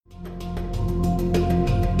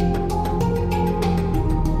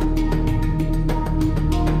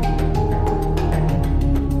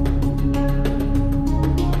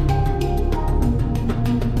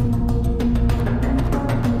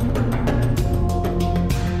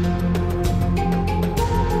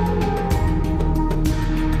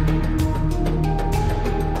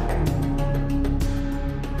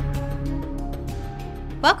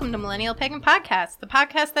Welcome to Millennial Pagan Podcast, the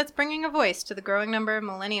podcast that's bringing a voice to the growing number of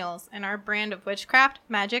millennials and our brand of witchcraft,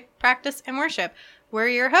 magic, practice, and worship. We're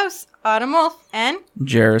your hosts, Autumn Wolf and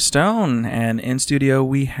Jarrah Stone, and in studio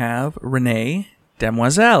we have Renee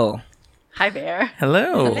Demoiselle. Hi there.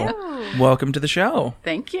 Hello. Hello. Welcome to the show.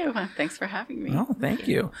 Thank you. Thanks for having me. Oh, thank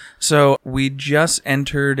you. So we just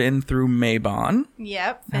entered in through Mabon.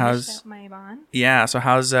 Yep, How's- finished up my bond. Yeah, so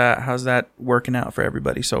how's that working out for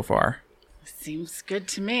everybody so far? Seems good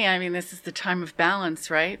to me. I mean, this is the time of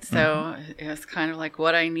balance, right? So it's kind of like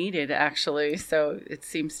what I needed, actually. So it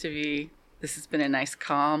seems to be, this has been a nice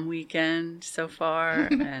calm weekend so far,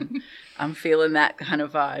 and I'm feeling that kind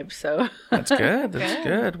of vibe. So That's good. That's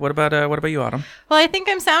good. What about you, Autumn? Well, I think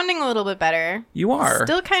I'm sounding a little bit better. You are.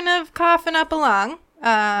 Still kind of coughing up a lung.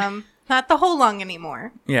 Not the whole lung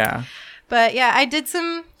anymore. Yeah. But yeah, I did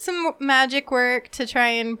some magic work to try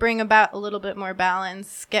and bring about a little bit more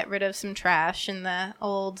balance, get rid of some trash in the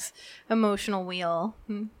old emotional wheel.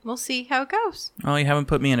 We'll see how it goes. Oh, you haven't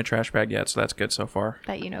put me in a trash bag yet, so that's good so far.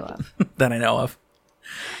 That you know of. That I know of.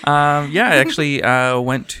 Yeah, I actually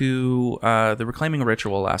went to the Reclaiming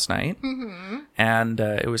Ritual last night, and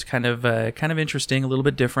it was kind of interesting, a little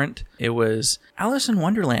bit different. It was Alice in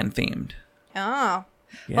Wonderland themed. Oh.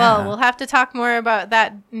 Yeah. Well, we'll have to talk more about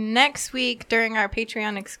that next week during our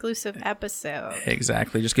Patreon exclusive episode.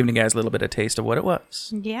 Exactly, just giving you guys a little bit of taste of what it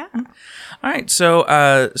was. Yeah. All right, so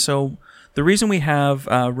the reason we have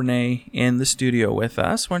Renee in the studio with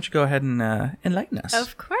us, why don't you go ahead and enlighten us?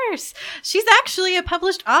 Of course. She's actually a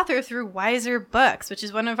published author through Wiser Books, which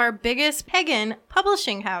is one of our biggest pagan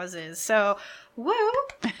publishing houses. So, woo!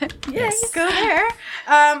 Yes, go there.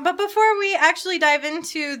 But before we actually dive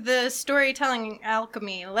into the storytelling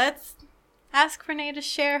alchemy, let's ask Renee to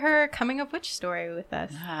share her coming of witch story with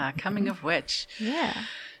us. coming of which. Yeah.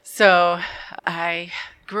 So I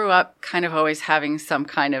grew up kind of always having some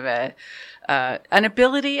kind of an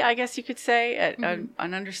ability, I guess you could say, an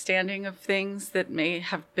understanding of things that may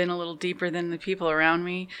have been a little deeper than the people around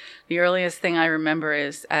me. The earliest thing I remember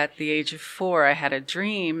is at the age of 4, I had a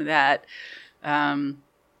dream that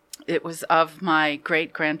it was of my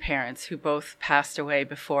great-grandparents who both passed away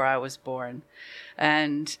before I was born.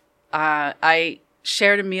 And I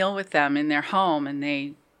shared a meal with them in their home, and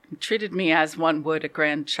they treated me as one would a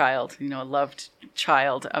grandchild, a loved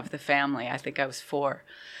child of the family. I think I was 4.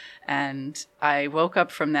 And I woke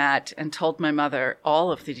up from that and told my mother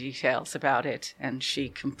all of the details about it, and she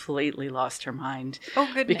completely lost her mind. Oh,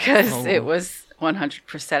 goodness. Because it was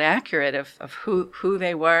 100% accurate of who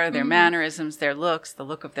they were, their mannerisms, their looks, the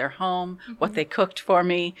look of their home, what they cooked for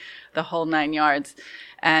me, the whole 9 yards.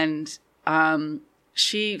 And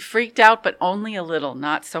she freaked out, but only a little,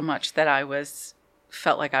 not so much that I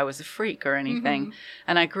felt like I was a freak or anything.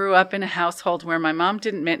 And I grew up in a household where my mom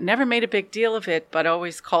never made a big deal of it, but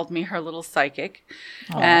always called me her little psychic.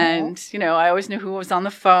 Aww. And, I always knew who was on the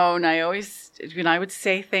phone. I would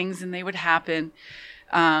say things and they would happen.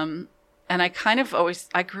 And I kind of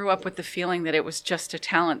I grew up with the feeling that it was just a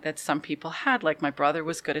talent that some people had. Like my brother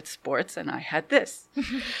was good at sports and I had this.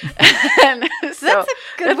 And so that's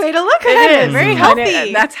a good way to look at it. Very healthy.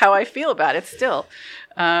 And that's how I feel about it still.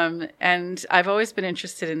 And I've always been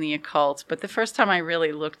interested in the occult, but the first time I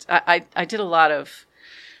really looked, I did a lot of,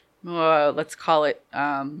 let's call it,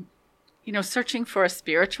 searching for a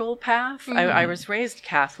spiritual path. I was raised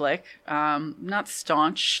Catholic, not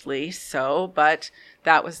staunchly so, but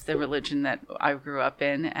that was the religion that I grew up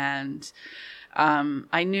in. And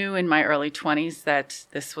I knew in my early 20s that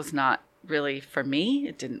this was not really for me.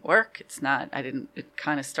 It didn't work. It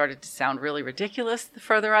kind of started to sound really ridiculous the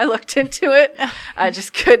further I looked into it. I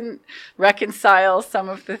just couldn't reconcile some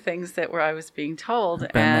of the things that I was being told.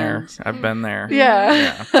 I've been there.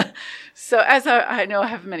 Yeah. So as I know I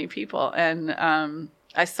have many people, and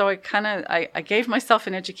I gave myself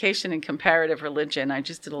an education in comparative religion. I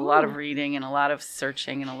just did a lot of reading and a lot of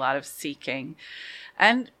searching and a lot of seeking.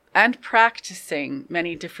 And practicing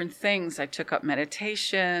many different things. I took up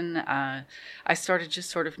meditation. I started just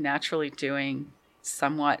sort of naturally doing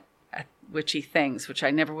somewhat witchy things, which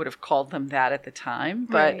I never would have called them that at the time.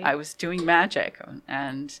 But right. I was doing magic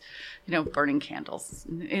and, burning candles,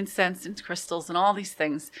 and incense and crystals and all these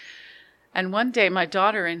things. And one day my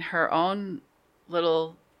daughter, in her own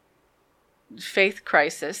little faith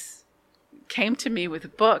crisis, came to me with a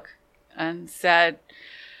book and said,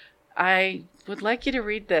 I would like you to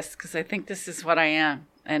read this because I think this is what I am.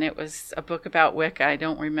 And it was a book about Wicca. I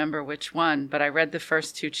don't remember which one, but I read the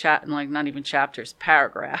first 2 not even chapters,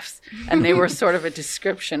 paragraphs. And they were sort of a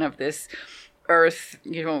description of this earth,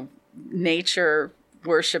 nature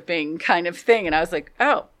worshiping kind of thing. And I was like,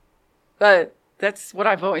 oh, but that's what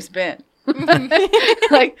I've always been.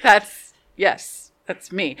 Like, that's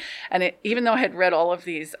me. And even though I had read all of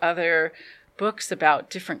these other books about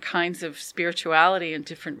different kinds of spirituality and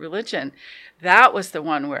different religion, that was the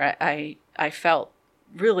one where I felt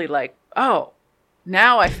really like, oh,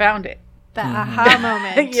 now I found it. The aha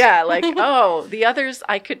moment. Yeah, like, oh, the others,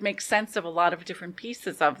 I could make sense of a lot of different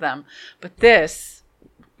pieces of them, but this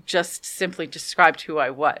just simply described who I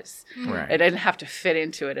was. Right. I didn't have to fit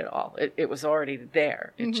into it at all. It was already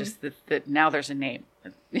there. It just that now there's a name.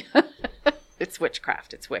 It's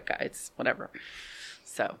witchcraft. It's Wicca. It's whatever.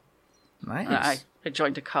 So Nice. I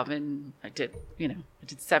joined a coven. I did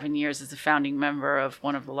 7 years as a founding member of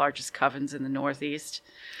one of the largest covens in the Northeast.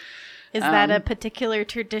 Is that a particular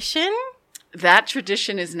tradition? That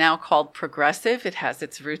tradition is now called progressive. It has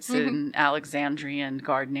its roots in Alexandrian,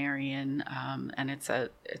 Gardnerian, and it's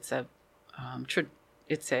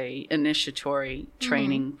a initiatory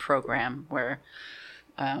training program where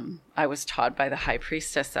I was taught by the high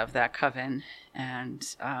priestess of that coven, and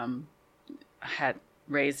had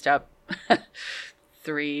raised up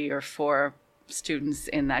 3 or 4 students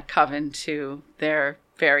in that coven to their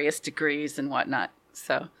various degrees and whatnot.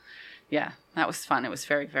 So, yeah, that was fun. It was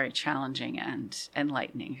very, very challenging and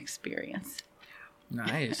enlightening experience.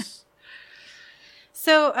 Nice.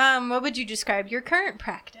 So, what would you describe your current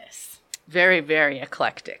practice? Very, very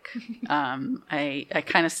eclectic. I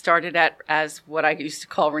kind of started as what I used to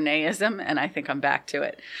call Reneeism, and I think I'm back to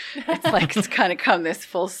it. It's like it's kind of come this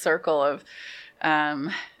full circle of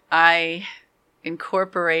I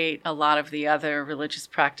incorporate a lot of the other religious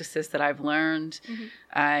practices that I've learned.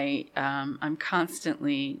 I'm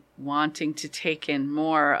constantly wanting to take in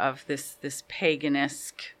more of this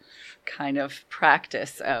paganisque kind of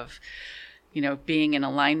practice of, being in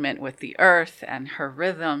alignment with the earth and her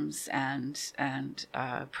rhythms and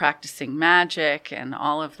practicing magic and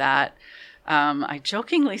all of that. I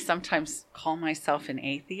jokingly sometimes call myself an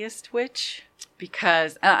atheist witch,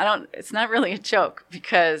 because it's not really a joke,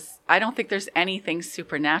 because I don't think there's anything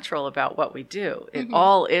supernatural about what we do. It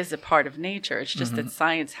all is a part of nature. It's just that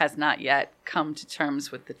science has not yet come to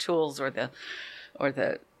terms with the tools or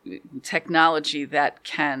the technology that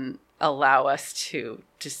can allow us to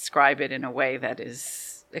describe it in a way that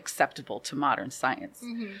is acceptable to modern science.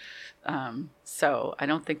 So I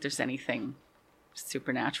don't think there's anything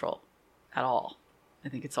supernatural at all. I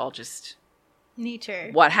think it's all just nature.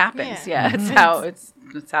 What happens? Yeah,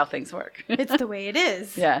 it's how things work. It's the way it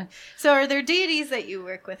is. Yeah. So, are there deities that you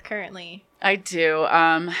work with currently? I do.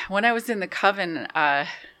 When I was in the coven, I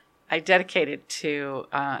dedicated to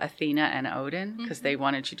Athena and Odin, because they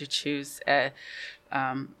wanted you to choose a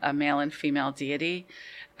male and female deity.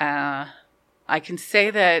 I can say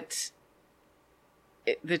that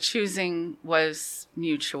the choosing was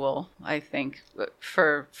mutual, I think.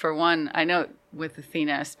 For one, I know with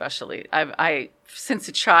Athena especially, I since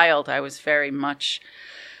a child, I was very much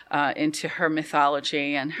into her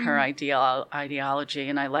mythology and her ideology,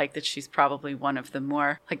 and I like that she's probably one of the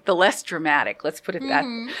more, like, the less dramatic, let's put it that,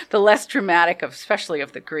 the less dramatic of, especially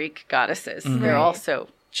of the Greek goddesses. They're also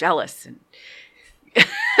jealous and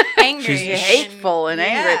angry, hateful, and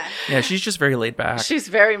angry. Yeah, she's just very laid back. She's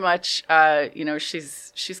very much,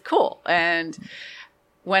 she's cool. And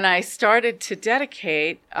when I started to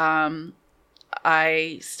dedicate,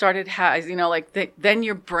 I started, then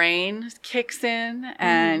your brain kicks in,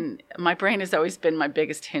 and my brain has always been my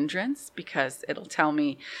biggest hindrance, because it'll tell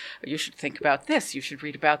me, you should think about this, you should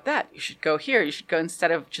read about that, you should go here, you should go, instead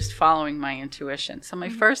of just following my intuition. So my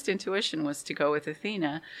first intuition was to go with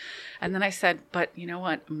Athena. And then I said, but you know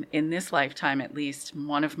what? In this lifetime, at least,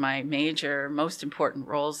 one of my major, most important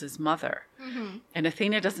roles is mother. And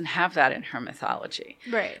Athena doesn't have that in her mythology.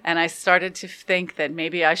 Right. And I started to think that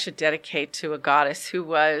maybe I should dedicate to a goddess who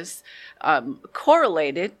was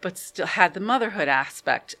correlated, but still had the motherhood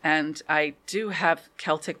aspect. And I do have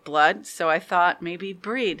Celtic blood, so I thought maybe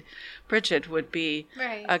Bridget would be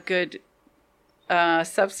a good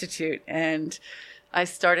substitute. And I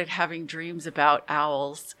started having dreams about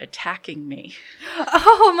owls attacking me.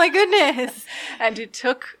 Oh my goodness. And it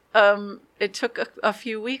took a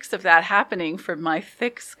few weeks of that happening for my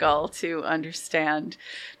thick skull to understand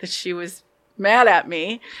that she was mad at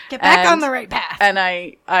me. Get back on the right path. And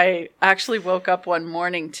I actually woke up one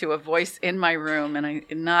morning to a voice in my room, and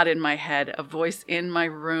not in my head, a voice in my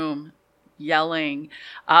room yelling,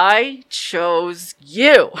 "I chose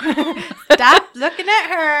you." Stop looking at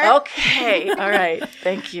her. Okay. All right.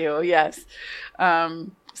 Thank you. Yes.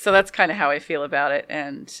 So that's kind of how I feel about it.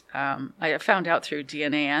 And I found out through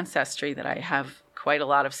DNA ancestry that I have quite a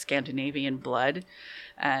lot of Scandinavian blood.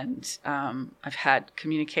 And I've had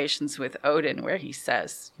communications with Odin where he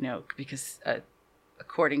says, because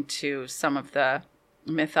according to some of the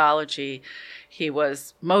mythology, he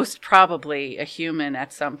was most probably a human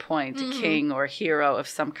at some point, a king or hero of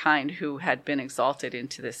some kind who had been exalted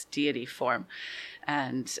into this deity form.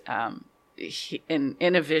 And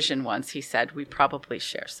in a vision once, he said, we probably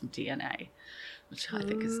share some DNA, which I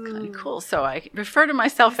think is kind of cool. So I refer to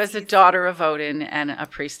myself as a daughter of Odin and a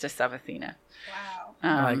priestess of Athena. Wow.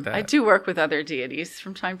 I like that. I do work with other deities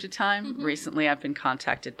from time to time. Recently, I've been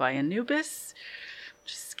contacted by Anubis,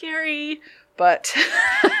 which is scary, but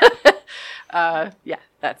yeah,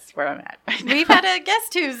 that's where I'm at right now. We've had a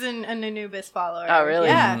guest who's an Anubis follower. Oh, really?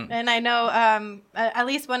 Yeah, and I know at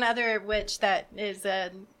least one other witch that is a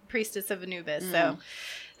priestess of Anubis, so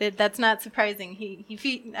that's not surprising.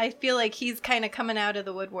 I feel like he's kind of coming out of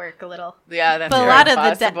the woodwork a little. Yeah, that's but very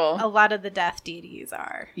possible. a lot of the death deities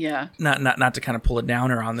are. Yeah. Not to kind of pull a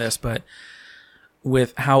downer on this, but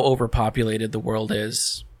with how overpopulated the world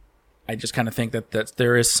is, I just kind of think that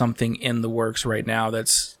there is something in the works right now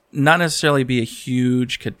that's not necessarily be a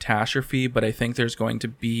huge catastrophe, but I think there's going to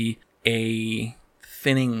be a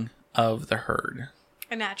thinning of the herd.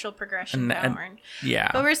 A natural progression downward. Yeah.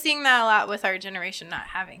 But we're seeing that a lot with our generation not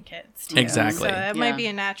having kids, too. Exactly. So it might be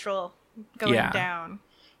a natural going down.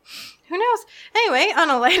 Who knows? Anyway, on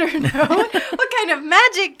a lighter note, what kind of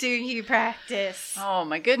magic do you practice? Oh,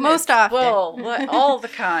 my goodness. Most often. Well, all the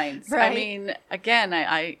kinds. Right. I mean, again,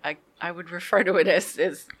 I would refer to it as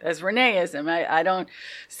Reneeism. I don't,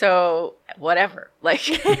 so whatever. Like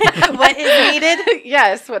what is needed?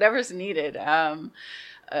 Yes, whatever's needed.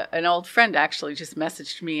 An old friend actually just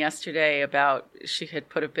messaged me yesterday about she had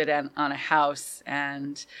put a bid on a house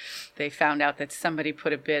and they found out that somebody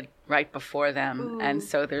put a bid right before them. Ooh. And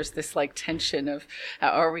so there's this like tension of,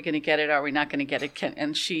 are we going to get it? Are we not going to get it?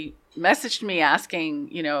 And she messaged me asking,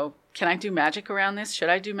 can I do magic around this? Should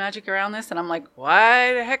I do magic around this? And I'm like,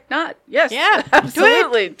 why the heck not? Yes, yeah,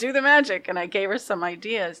 absolutely. Do the magic. And I gave her some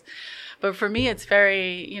ideas. But for me, it's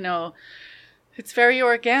very, it's very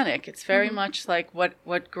organic. It's very much like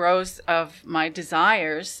what grows of my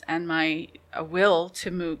desires and my will to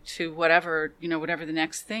move to whatever the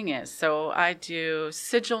next thing is. So I do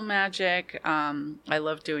sigil magic. I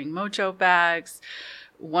love doing mojo bags.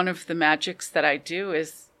 One of the magics that I do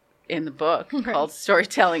is in the book called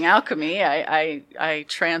Storytelling Alchemy. I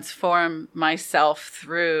transform myself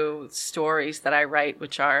through stories that I write,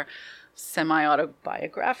 which are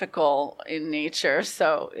semi-autobiographical in nature.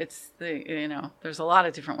 So it's there's a lot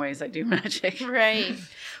of different ways I do magic. Right.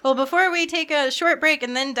 Well, before we take a short break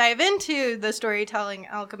and then dive into the Storytelling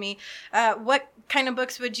Alchemy, what kind of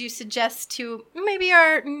books would you suggest to maybe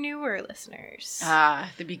our newer listeners?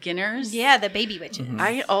 The beginners? Yeah, the baby witches.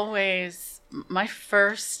 My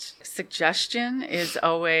first suggestion is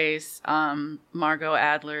always Margot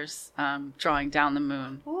Adler's Drawing Down the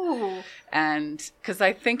Moon. Ooh. And because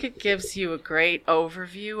I think it gives you a great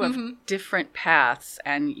overview of different paths,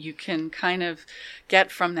 and you can kind of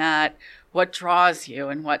get from that what draws you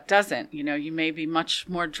and what doesn't. You may be much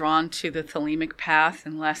more drawn to the Thelemic path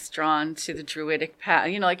and less drawn to the Druidic path.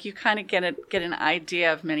 Like you kind of get an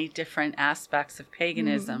idea of many different aspects of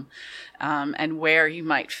paganism and where you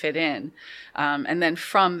might fit in. And then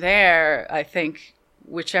from there, I think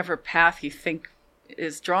whichever path you think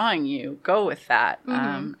is drawing you, go with that.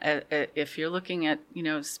 If you're looking at,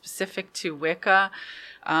 specific to Wicca,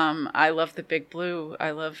 I love the Big Blue.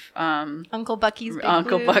 I love Uncle Bucky's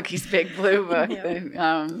Big Blue book.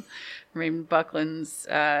 Raymond Buckland's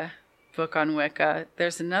book on Wicca.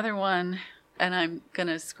 There's another one, and I'm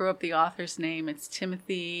gonna screw up the author's name. It's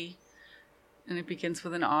Timothy, and it begins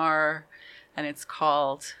with an R, and it's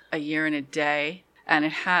called A Year and a Day, and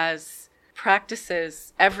it has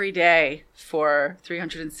practices every day for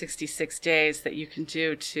 366 days that you can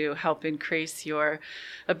do to help increase your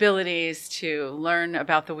abilities, to learn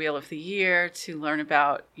about the Wheel of the Year, to learn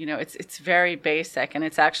about, it's very basic, and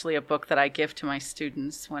it's actually a book that I give to my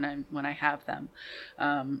students when I have them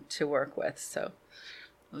to work with. So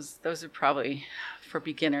those are probably for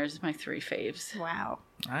beginners my 3 faves. Wow.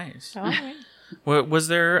 Nice. All right. Was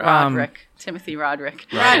there Timothy Roderick?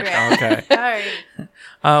 Okay. All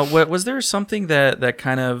right. Was there something that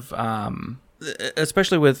kind of,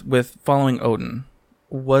 especially with following Odin,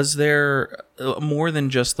 was there more than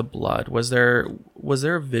just the blood? Was there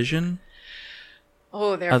a vision?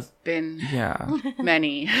 Oh, there have been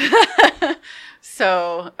many.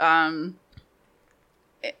 So,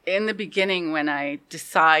 in the beginning, when I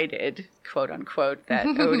decided, quote unquote, that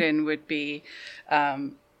Odin would be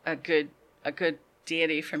a good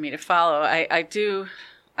deity for me to follow, I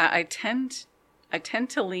tend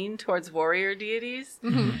to lean towards warrior deities,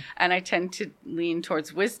 and I tend to lean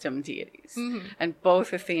towards wisdom deities. And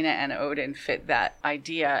both Athena and Odin fit that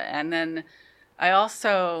idea. And then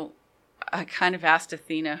I kind of asked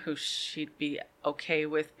Athena who she'd be okay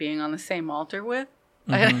with being on the same altar with.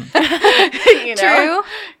 True.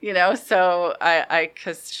 So I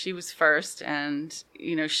because she was first, and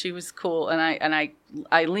she was cool, and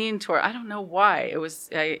I leaned toward. I don't know why.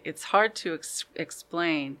 It's hard to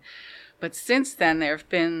explain, but since then there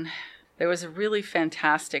was a really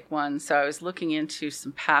fantastic one. So I was looking into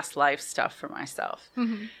some past life stuff for myself,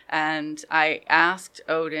 and I asked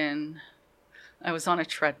Odin. I was on a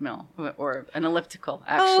treadmill or an elliptical,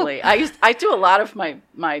 actually. Oh. I do a lot of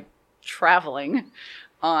my traveling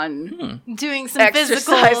on doing some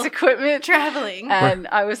exercise physical equipment. traveling. And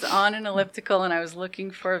I was on an elliptical, and I was looking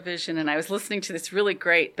for a vision, and I was listening to this really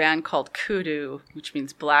great band called Kudu, which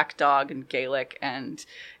means black dog in Gaelic, and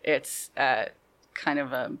it's kind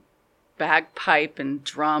of a bagpipe and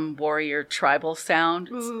drum warrior tribal sound.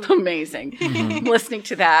 It's amazing. Listening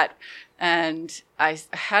to that. And I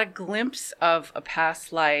had a glimpse of a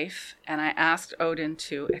past life, and I asked Odin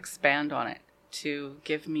to expand on it, to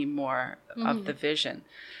give me more of the vision.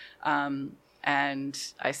 And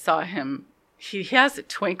I saw him, he has a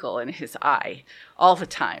twinkle in his eye all the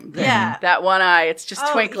time. Yeah. That one eye, it's just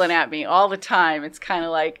twinkling at me all the time. It's kind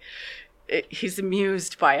of like he's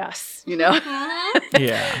amused by us,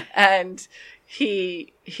 Yeah. And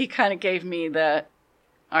he kind of gave me the,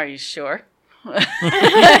 are you sure? Once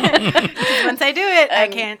I do it, I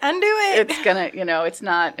can't undo it. It's gonna, it's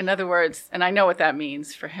not, in other words, and I know what that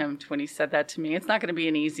means for him when he said that to me. It's not going to be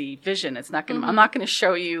an easy vision. It's not going to, I'm not going to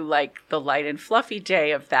show you like the light and fluffy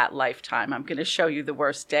day of that lifetime. I'm going to show you the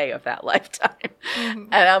worst day of that lifetime.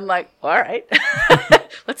 And I'm like, all right,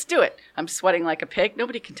 let's do it. I'm sweating like a pig.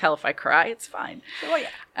 Nobody can tell if I cry. It's fine. Oh, yeah.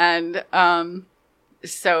 And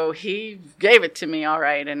so he gave it to me, all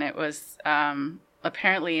right. And it was,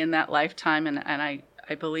 apparently in that lifetime, and I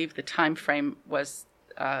believe the time frame was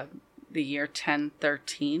the year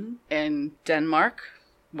 1013 in Denmark,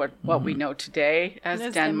 what we know today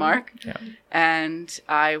as Denmark. Yeah. And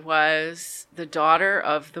I was the daughter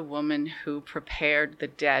of the woman who prepared the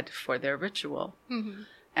dead for their ritual.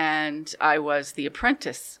 And I was the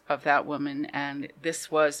apprentice of that woman, and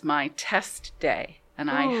this was my test day,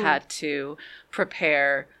 and I had to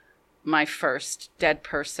prepare my first dead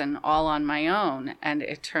person all on my own. And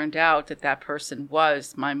it turned out that person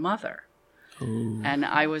was my mother. Ooh. And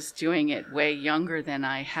I was doing it way younger than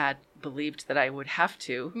I had believed that I would have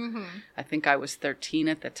to. I think I was 13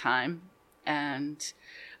 at the time, and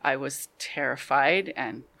I was terrified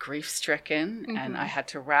and grief-stricken, and I had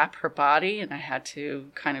to wrap her body, and I had to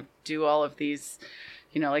kind of do all of these,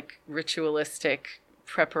 like ritualistic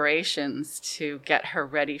preparations to get her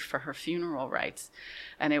ready for her funeral rites.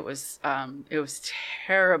 And it was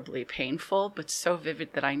terribly painful, but so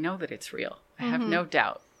vivid that I know that it's real. I have no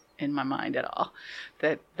doubt in my mind at all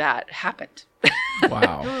that happened.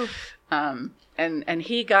 Wow. And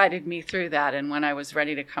he guided me through that. And when I was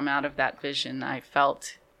ready to come out of that vision, I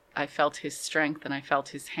felt his strength, and I felt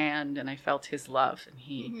his hand, and I felt his love. And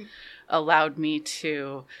he allowed me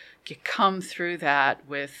to come through that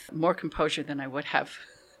with more composure than I would have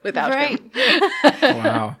without him.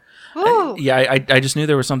 Wow. I just knew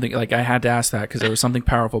there was something, like I had to ask that because there was something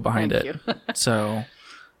powerful behind Thank it. you. So,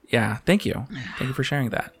 yeah, thank you. Thank you for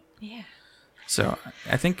sharing that. Yeah. So,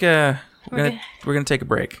 I think we're gonna take a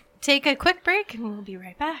break. Take a quick break, and we'll be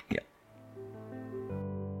right back. Yeah.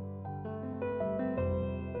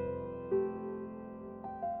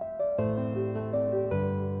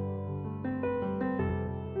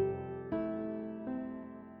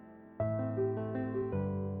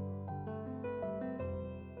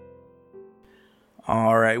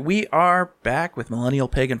 All right, we are back with Millennial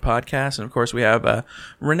Pagan Podcast, and of course we have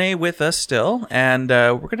Renee with us still, and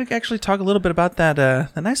we're going to actually talk a little bit about that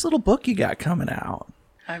the nice little book you got coming out.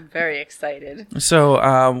 I'm very excited.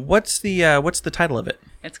 So, what's the title of it?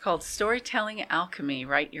 It's called Storytelling Alchemy: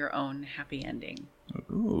 Write Your Own Happy Ending.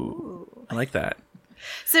 Ooh, I like that.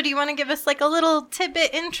 So do you want to give us like a little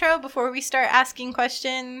tidbit intro before we start asking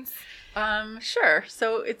questions? Sure.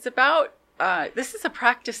 So it's about, this is a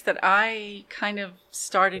practice that I kind of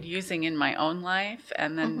started using in my own life.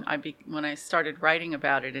 And then when I started writing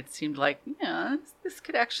about it, it seemed like, this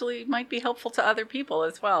could actually might be helpful to other people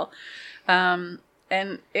as well. And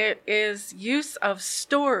it is use of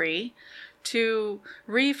story to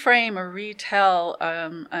reframe or retell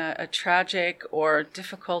a tragic or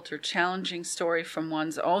difficult or challenging story from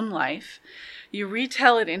one's own life you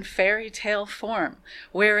retell it in fairy tale form,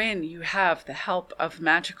 wherein you have the help of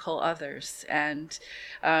magical others and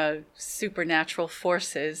supernatural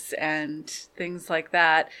forces and things like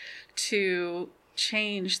that to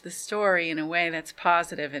change the story in a way that's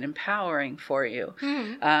positive and empowering for you.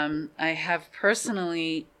 I have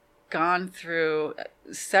personally gone through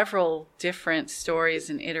several different stories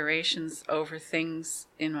and iterations over things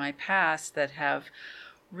in my past that have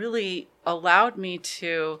really allowed me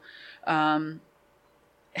to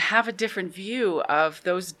have a different view of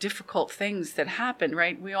those difficult things that happen,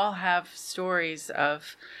 right? We all have stories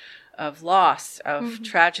of loss, of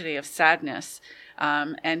tragedy, of sadness.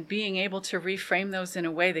 And being able to reframe those in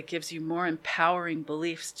a way that gives you more empowering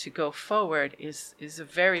beliefs to go forward is a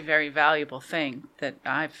very, very valuable thing that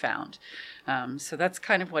I've found. So that's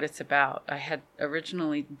kind of what it's about. I had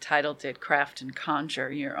originally titled it Craft and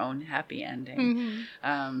Conjure Your Own Happy Ending.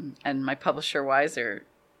 And my publisher, Wiser,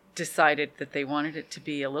 decided that they wanted it to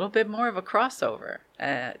be a little bit more of a crossover,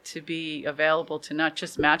 to be available to not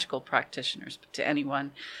just magical practitioners, but to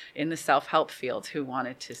anyone in the self-help field who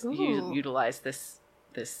wanted to utilize this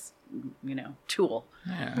tool.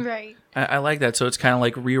 Yeah. Right. I like that. So it's kind of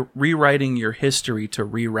like rewriting your history to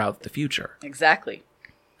reroute the future. Exactly.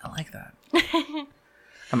 I like that.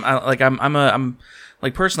 I'm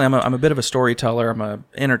personally, I'm a bit of a storyteller. I'm a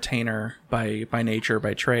entertainer by nature,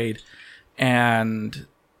 by trade, and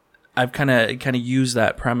I've kind of used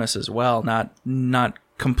that premise as well, not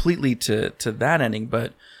completely to that ending,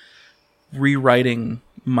 but rewriting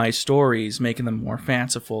my stories, making them more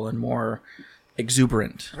fanciful and more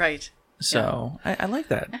exuberant. Right. So yeah. I like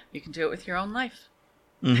that. Yeah, you can do it with your own life.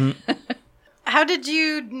 Mm-hmm. How did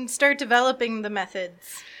you start developing the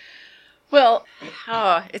methods? Well,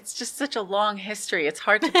 it's just such a long history. It's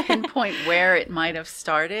hard to pinpoint where it might have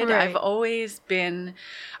started. Right. I've always been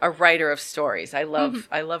a writer of stories. I love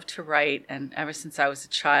to write, and ever since I was a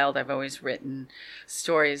child, I've always written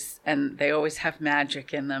stories, and they always have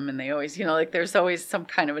magic in them, and they always, there's always some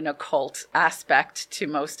kind of an occult aspect to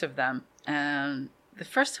most of them. And the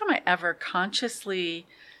first time I ever consciously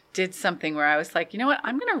did something where I was like, you know what,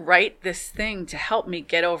 I'm going to write this thing to help me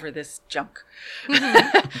get over this junk.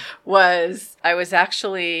 I was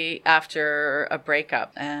actually after a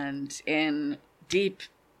breakup and in deep,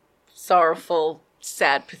 sorrowful,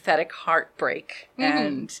 sad, pathetic heartbreak.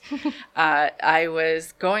 And I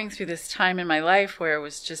was going through this time in my life where it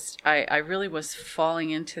was just, I really was falling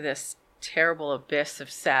into this terrible abyss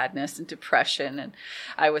of sadness and depression, and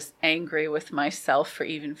I was angry with myself for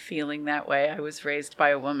even feeling that way. I was raised by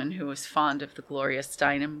a woman who was fond of the Gloria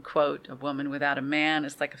Steinem quote, "A woman without a man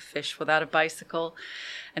is like a fish without a bicycle."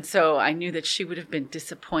 And so I knew that she would have been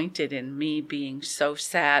disappointed in me being so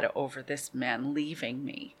sad over this man leaving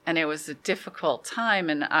me. And it was a difficult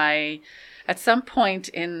time, and at some point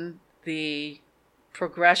in the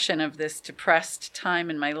progression of this depressed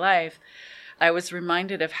time in my life, I was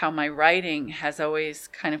reminded of how my writing has always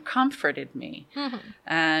kind of comforted me.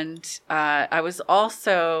 And I was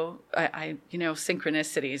also,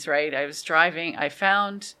 synchronicities, right? I was driving, I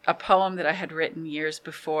found a poem that I had written years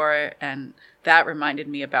before, and that reminded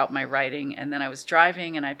me about my writing. And then I was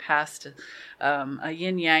driving and I passed a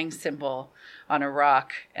yin-yang symbol on a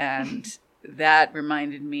rock, and that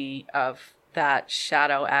reminded me of that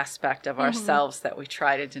shadow aspect of ourselves that we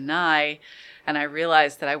try to deny. And I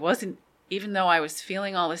realized that I wasn't, even though I was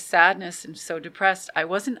feeling all this sadness and so depressed, I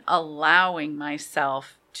wasn't allowing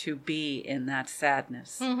myself to be in that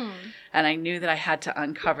sadness. And I knew that I had to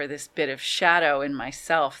uncover this bit of shadow in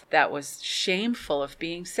myself that was shameful of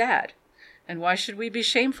being sad. And why should we be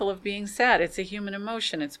shameful of being sad? It's a human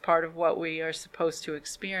emotion. It's part of what we are supposed to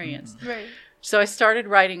experience. Right. So I started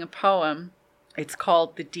writing a poem. It's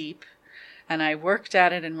called The Deep. And I worked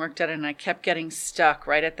at it, and I kept getting stuck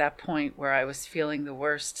right at that point where I was feeling the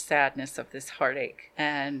worst sadness of this heartache.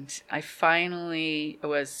 And I finally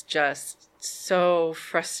was just so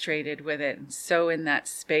frustrated with it, and so in that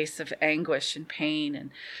space of anguish and pain,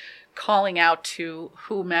 and calling out to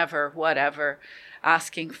whomever, whatever,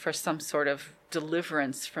 asking for some sort of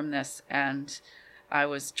deliverance from this. And I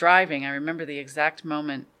was driving. I remember the exact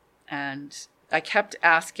moment, and I kept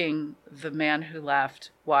asking the man who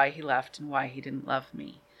left why he left and why he didn't love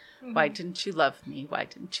me. Why didn't you love me? Why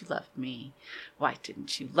didn't you love me? Why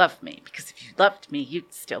didn't you love me? Because if you loved me,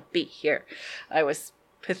 you'd still be here. I was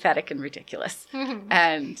pathetic and ridiculous.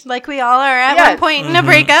 And like we all are at one point in a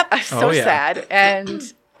breakup. I'm so sad.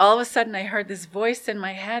 And all of a sudden I heard this voice in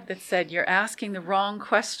my head that said, "You're asking the wrong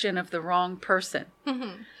question of the wrong person."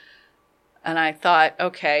 And I thought,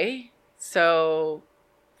 okay, so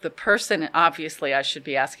the person, obviously, I should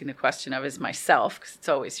be asking the question of is myself, because it's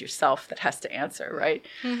always yourself that has to answer, right?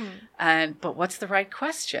 But what's the right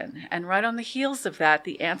question? And right on the heels of that,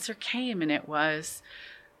 the answer came, and it was,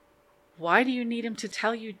 why do you need him to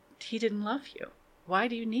tell you he didn't love you? Why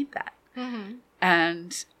do you need that?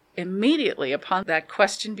 And immediately upon that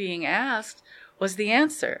question being asked was the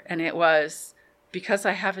answer. And it was, because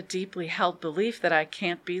I have a deeply held belief that I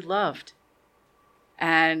can't be loved.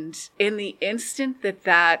 And in the instant that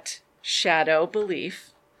that shadow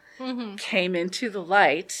belief came into the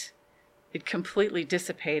light, it completely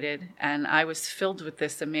dissipated. And I was filled with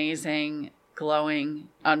this amazing, glowing,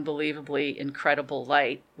 unbelievably incredible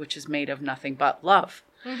light, which is made of nothing but love.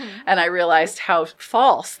 And I realized how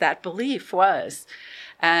false that belief was.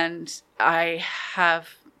 And I have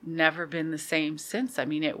never been the same since. I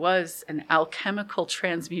mean, it was an alchemical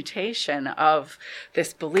transmutation of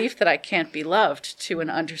this belief that I can't be loved to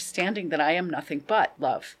an understanding that I am nothing but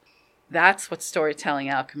love. That's what storytelling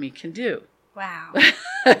alchemy can do. Wow.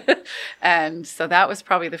 And so that was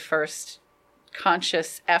probably the first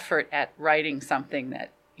conscious effort at writing something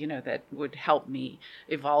that, you know, that would help me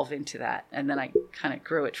evolve into that. And then I kind of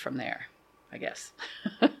grew it from there, I guess.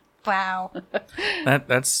 Wow.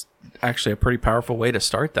 That's actually a pretty powerful way to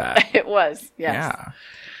start that. It was, yes. Yeah.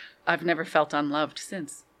 I've never felt unloved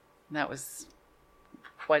since. That was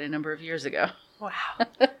quite a number of years ago. Wow.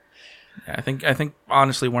 Yeah, I think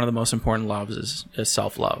honestly one of the most important loves is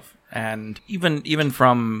self-love. And even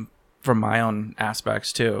from my own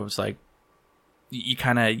aspects too, it's like you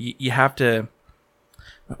kind of you have to,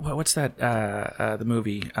 what's that the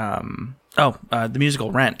movie the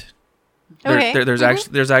musical Rent. There's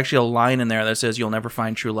actually a line in there that says you'll never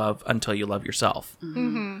find true love until you love yourself.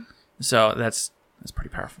 So that's pretty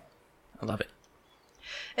powerful. I love it.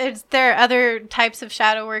 Is there other types of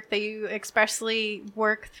shadow work that you expressly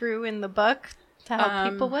work through in the book to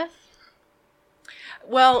help people with?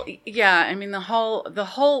 Well, yeah, I mean the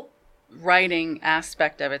whole writing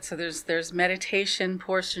aspect of it. So there's meditation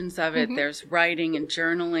portions of it. There's writing and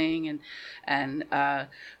journaling and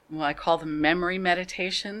well, I call them memory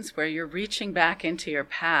meditations, where you're reaching back into your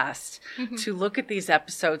past to look at these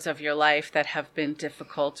episodes of your life that have been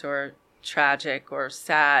difficult or tragic or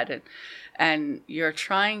sad, and you're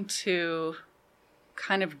trying to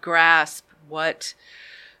kind of grasp what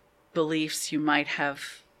beliefs you might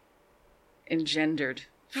have engendered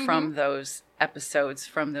from those episodes,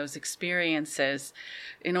 from those experiences,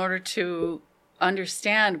 in order to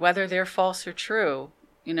understand whether they're false or true.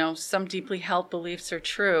 You know, some deeply held beliefs are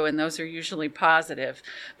true, and those are usually positive.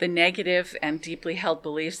 The negative and deeply held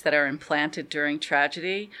beliefs that are implanted during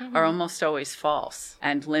tragedy are almost always false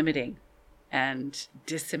and limiting and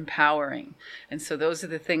disempowering. And so those are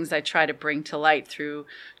the things I try to bring to light through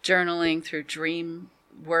journaling, through dream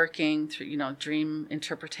working, through, you know, dream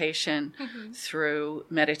interpretation, through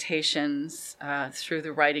meditations, through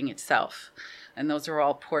the writing itself. And those are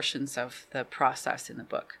all portions of the process in the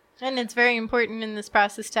book. And it's very important in this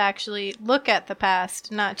process to actually look at the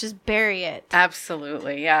past, not just bury it.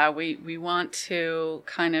 Absolutely. Yeah. We want to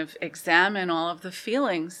kind of examine all of the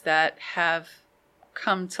feelings that have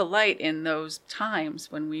come to light in those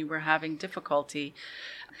times when we were having difficulty,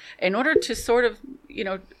 in order to sort of, you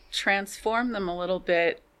know, transform them a little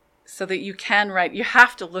bit so that you can write. You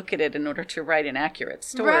have to look at it in order to write an accurate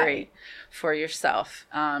story for yourself.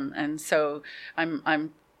 And so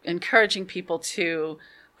I'm encouraging people to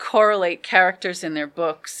correlate characters in their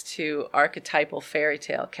books to archetypal fairy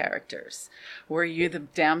tale characters. Were you the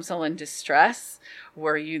damsel in distress?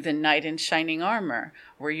 Were you the knight in shining armor?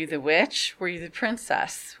 Were you the witch? Were you the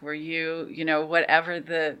princess? Were you, you know,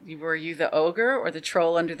 were you the ogre or the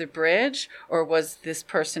troll under the bridge? Or was this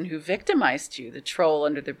person who victimized you the troll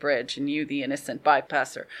under the bridge and you the innocent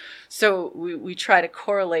bypasser? So we try to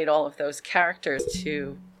correlate all of those characters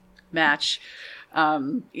to match,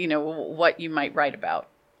 you know, what you might write about.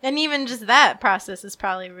 And even just that process is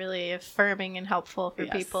probably really affirming and helpful for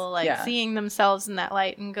people, like seeing themselves in that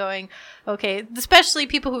light and going, okay, especially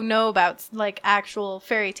people who know about like actual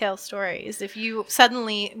fairy tale stories. If you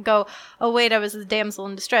suddenly go, oh, wait, I was a damsel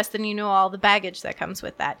in distress, then you know all the baggage that comes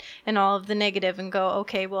with that and all of the negative and go,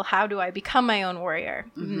 okay, well, how do I become my own warrior?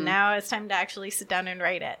 Now it's time to actually sit down and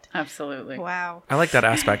write it. Absolutely. Wow. I like that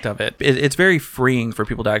aspect of it. It's very freeing for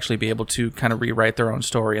people to actually be able to kind of rewrite their own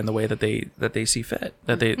story in the way that they see fit,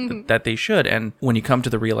 that they should. And when you come to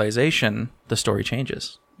the realization, the story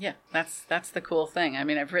changes. Yeah, that's the cool thing. I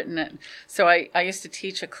mean, I've written it. So I used to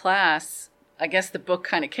teach a class I guess the book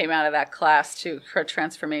kind of came out of that class too, for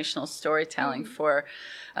transformational storytelling for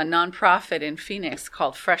a nonprofit in Phoenix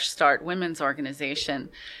called Fresh Start Women's Organization.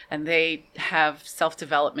 And they have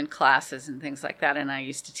self-development classes and things like that. And I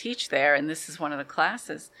used to teach there, and this is one of the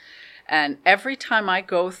classes. And every time I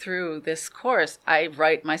go through this course, I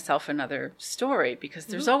write myself another story, because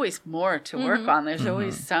there's always more to work on. There's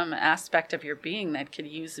always some aspect of your being that could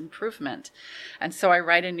use improvement. And so I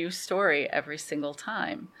write a new story every single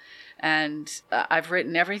time. And I've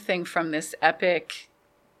written everything from this epic,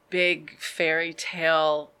 big fairy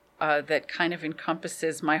tale that kind of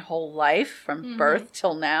encompasses my whole life from birth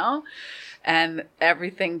till now. And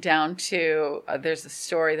everything down to, there's a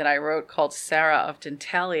story that I wrote called Sarah of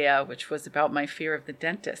Dentalia, which was about my fear of the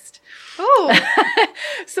dentist. Ooh.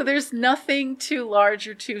 So there's nothing too large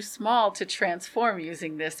or too small to transform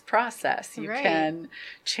using this process. You can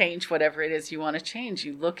change whatever it is you want to change.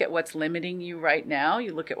 You look at what's limiting you right now.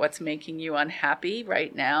 You look at what's making you unhappy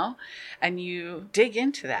right now, and you dig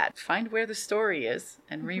into that. Find where the story is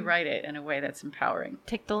and rewrite it in a way that's empowering.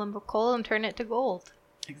 Take the lump of coal and turn it to gold.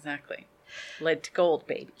 Exactly. Lead to gold,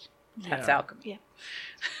 baby. That's alchemy.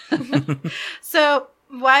 Yeah. So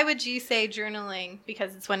why would you say journaling,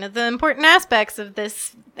 because it's one of the important aspects of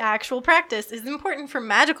this actual practice, is important for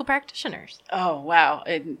magical practitioners? Oh, wow.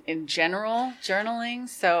 In general, journaling.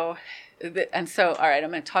 So, all right,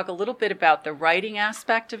 I'm going to talk a little bit about the writing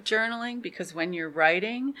aspect of journaling, because when you're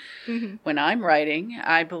writing, when I'm writing,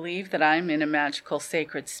 I believe that I'm in a magical,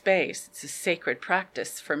 sacred space. It's a sacred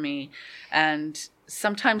practice for me. And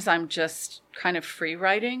sometimes I'm just kind of free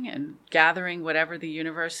writing and gathering whatever the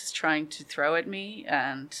universe is trying to throw at me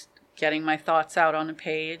and getting my thoughts out on a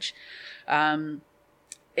page.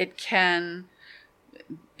 It can,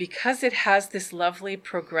 because it has this lovely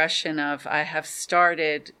progression of, I have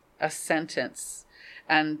started a sentence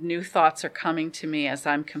and new thoughts are coming to me as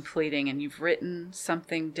I'm completing, and you've written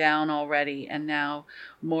something down already and now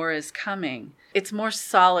more is coming. It's more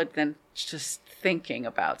solid than just thinking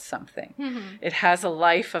about something. It has a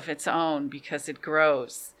life of its own because it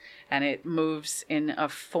grows and it moves in a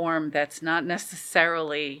form that's not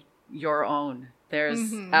necessarily your own.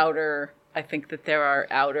 There's I think that there are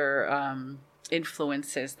outer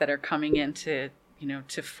influences that are coming into,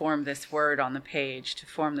 to form this word on the page, to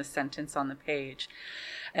form the sentence on the page.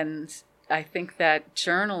 And I think that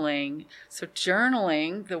journaling,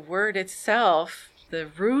 the word itself, the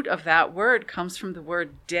root of that word comes from the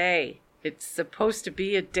word day. It's supposed to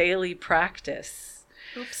be a daily practice.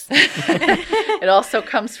 Oops. It also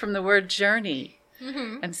comes from the word journey.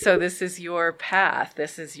 And so this is your path.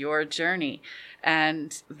 This is your journey.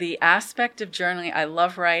 And the aspect of journaling, I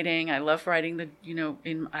love writing. I love writing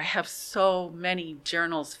I have so many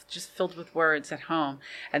journals just filled with words at home.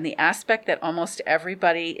 And the aspect that almost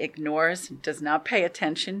everybody ignores and does not pay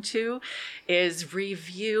attention to is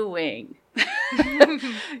reviewing.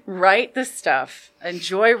 Write the stuff.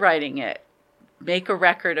 Enjoy writing it. Make a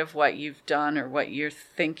record of what you've done or what your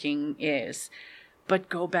thinking is. But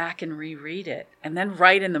go back and reread it, and then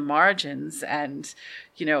write in the margins and,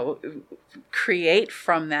 create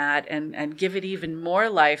from that and give it even more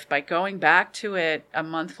life by going back to it a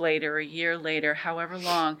month later, a year later, however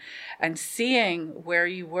long, and seeing where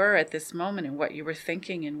you were at this moment and what you were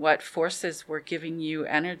thinking and what forces were giving you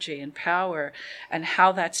energy and power and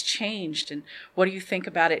how that's changed and what do you think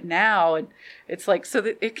about it now. And it's like, so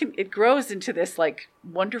that it grows into this like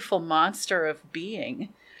wonderful monster of being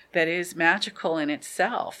that is magical in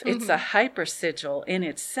itself. It's a hyper sigil in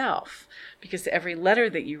itself, because every letter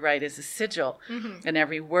that you write is a sigil, and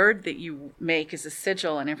every word that you make is a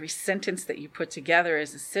sigil, and every sentence that you put together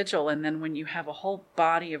is a sigil. And then when you have a whole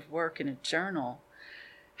body of work in a journal,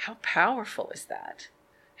 how powerful is that?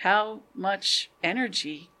 How much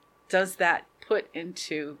energy does that put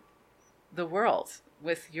into the world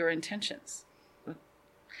with your intentions?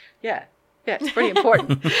 Yeah, it's pretty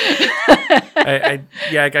important. I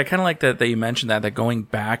kind of like that you mentioned that going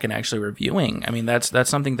back and actually reviewing. I mean, that's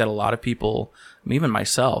something that a lot of people, even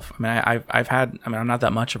myself. I mean, I'm not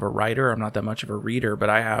that much of a writer. I'm not that much of a reader, but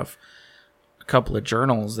I have a couple of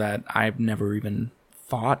journals that I've never even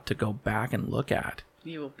thought to go back and look at.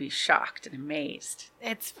 You will be shocked and amazed.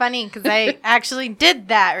 It's funny because I actually did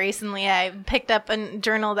that recently. I picked up a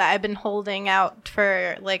journal that I've been holding out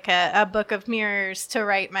for like a book of mirrors to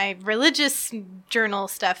write my religious journal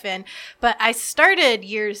stuff in. But I started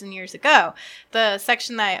years and years ago. The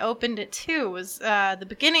section that I opened it to was the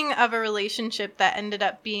beginning of a relationship that ended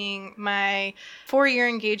up being my 4-year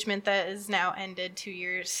engagement that is now ended 2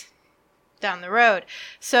 years down the road.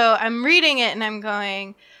 So I'm reading it and I'm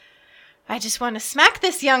going, I just want to smack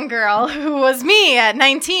this young girl who was me at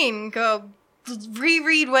 19. Go,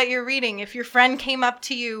 reread what you're reading. If your friend came up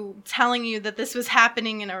to you telling you that this was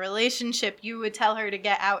happening in a relationship, you would tell her to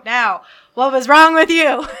get out now. What was wrong with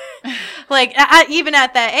you? Like, even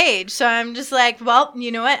at that age. So I'm just like, well,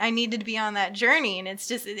 you know what? I needed to be on that journey. And it's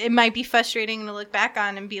just, it might be frustrating to look back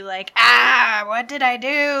on and be like, what did I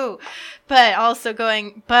do? But also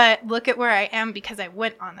going, but look at where I am because I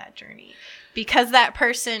went on that journey. Because that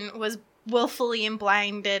person was willfully and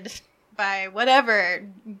blinded by whatever,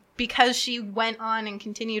 because she went on and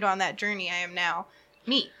continued on that journey, I am now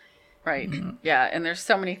me. Right. Yeah. And there's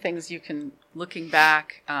so many things you can, looking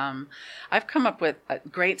back, I've come up with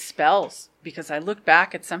great spells because I looked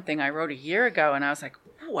back at something I wrote a year ago and I was like,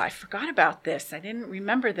 oh, I forgot about this. I didn't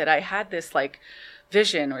remember that I had this like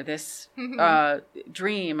vision or this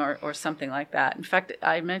dream or something like that. In fact,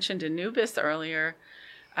 I mentioned Anubis earlier.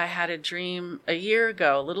 I had a dream a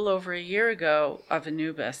little over a year ago, of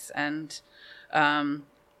Anubis. And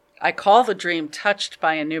I call the dream Touched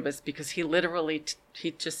by Anubis because he literally,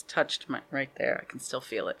 he just touched my, right there. I can still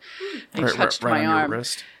feel it. He touched my arm.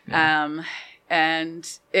 Wrist. Yeah.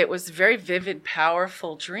 And it was a very vivid,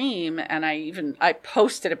 powerful dream. And I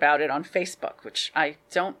posted about it on Facebook, which I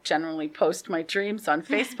don't generally post my dreams on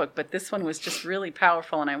Facebook, but this one was just really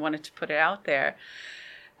powerful and I wanted to put it out there.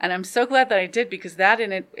 And I'm so glad that I did because that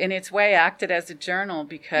in its way acted as a journal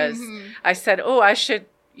because I said, I should,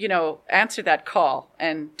 answer that call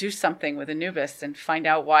and do something with Anubis and find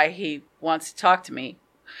out why he wants to talk to me.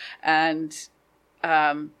 And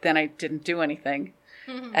then I didn't do anything.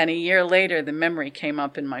 And a year later, the memory came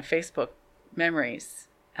up in my Facebook memories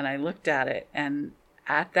and I looked at it. And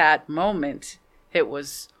at that moment, it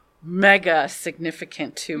was mega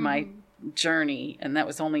significant to my journey. And that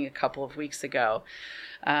was only a couple of weeks ago.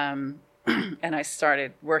 And I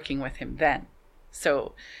started working with him then.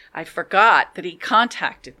 So I forgot that he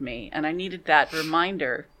contacted me and I needed that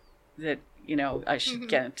reminder that, I should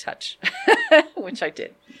get in touch, which I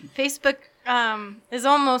did. Facebook is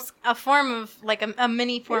almost a form of like a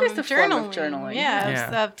mini form of journaling.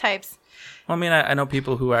 Yeah. Of types. Well, I mean, I know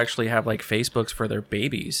people who actually have like Facebooks for their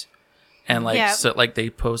babies and so like they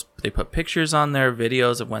put pictures on their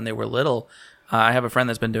videos of when they were little. I have a friend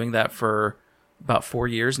that's been doing that for about 4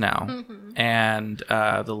 years now. And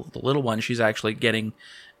the little one, she's actually getting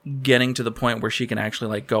to the point where she can actually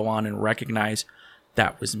like go on and recognize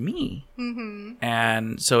that was me.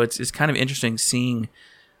 And so it's kind of interesting seeing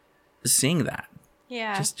that.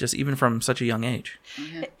 Yeah. Just even from such a young age.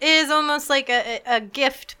 It is almost like a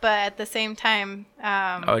gift, but at the same time,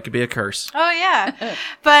 it could be a curse. Oh yeah.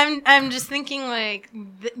 But I'm just thinking like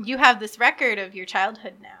you have this record of your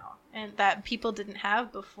childhood now. And that people didn't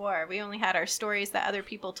have before. We only had our stories that other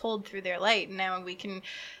people told through their light. And now we can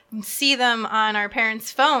see them on our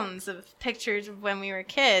parents' phones of pictures of when we were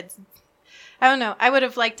kids. I don't know. I would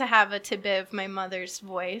have liked to have a tidbit of my mother's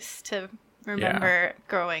voice to remember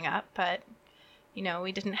growing up. But,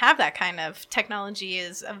 we didn't have that kind of technology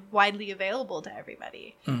is widely available to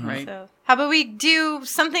everybody. Right. So how about we do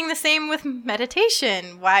something the same with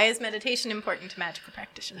meditation? Why is meditation important to magical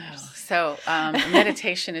practitioners? So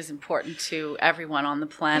meditation is important to everyone on the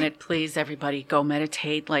planet. Please, everybody, go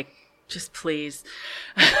meditate. Just please.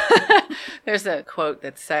 There's a quote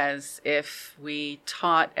that says, if we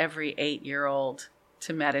taught every 8-year-old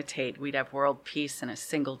to meditate, we'd have world peace in a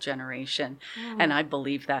single generation. And I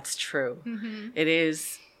believe that's true. It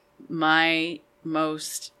is my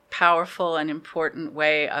most powerful and important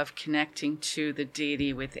way of connecting to the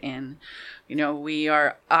deity within. We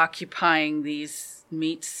are occupying these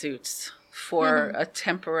meat suits for a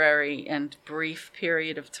temporary and brief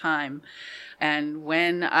period of time. And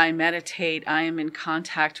when I meditate, I am in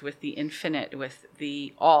contact with the infinite, with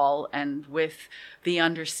the all, and with the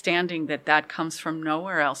understanding that comes from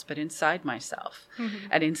nowhere else but inside myself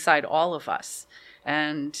and inside all of us.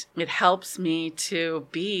 And it helps me to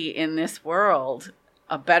be in this world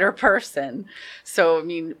a better person. So,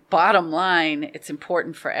 bottom line, it's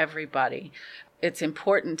important for everybody. It's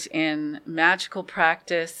important in magical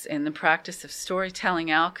practice, in the practice of storytelling,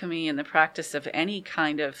 alchemy, in the practice of any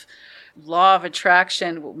kind of law of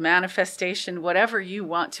attraction, manifestation, whatever you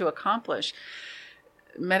want to accomplish.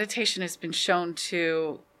 Meditation has been shown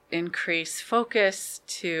to increase focus,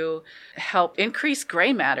 to help increase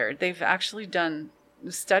gray matter. They've actually done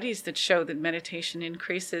studies that show that meditation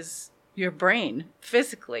increases your brain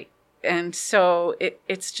physically. And so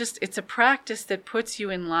it's a practice that puts you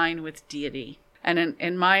in line with deity. And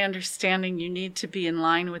in my understanding, you need to be in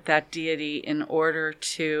line with that deity in order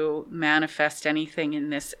to manifest anything in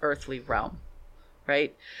this earthly realm,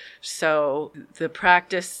 right? So the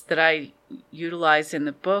practice that I utilize in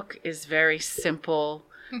the book is very simple,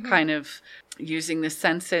 kind of using the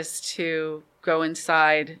senses to go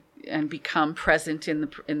inside and become present in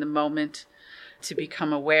the moment, to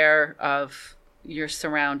become aware of your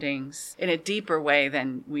surroundings in a deeper way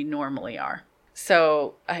than we normally are.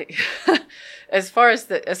 So as far as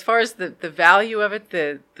the value of it,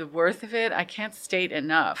 the worth of it, I can't state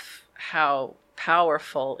enough how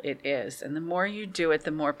powerful it is. And the more you do it, the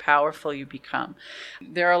more powerful you become.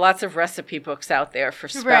 There are lots of recipe books out there for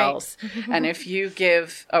spells. Right. And if you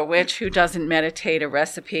give a witch who doesn't meditate a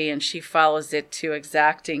recipe and she follows it to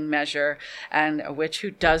exacting measure, and a witch who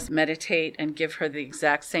does meditate and give her the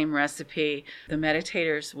exact same recipe, the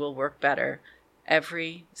meditators will work better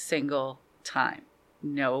every single time.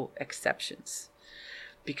 No exceptions.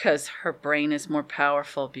 Because her brain is more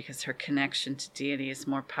powerful, because her connection to deity is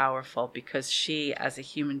more powerful, because she, as a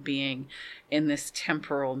human being in this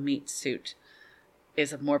temporal meat suit,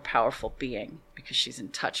 is a more powerful being because she's in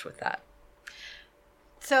touch with that.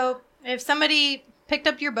 So if somebody picked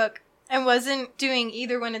up your book and wasn't doing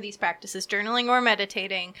either one of these practices, journaling or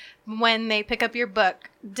meditating, when they pick up your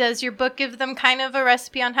book, does your book give them kind of a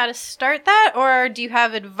recipe on how to start that, or do you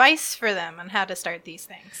have advice for them on how to start these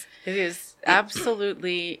things? It is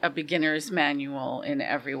absolutely a beginner's manual in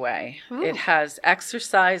every way. Ooh. It has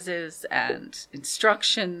exercises and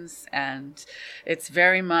instructions, and it's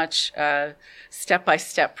very much a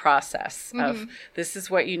step-by-step process of this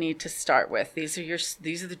is what you need to start with. These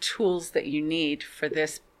are the tools that you need for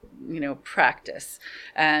this practice,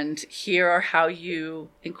 and here are how you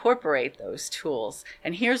incorporate those tools,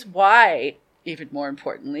 and here's why, even more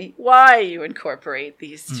importantly, why you incorporate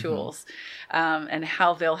these tools, and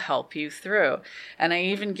how they'll help you through. And I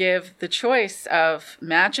even give the choice of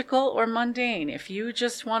magical or mundane. If you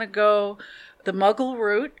just want to go the muggle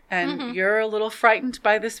route and you're a little frightened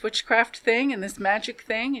by this witchcraft thing and this magic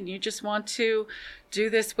thing, and you just want to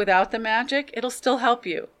do this without the magic, it'll still help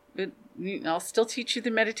you. I'll still teach you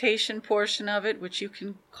the meditation portion of it, which you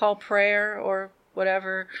can call prayer or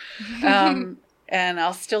whatever. And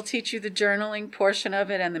I'll still teach you the journaling portion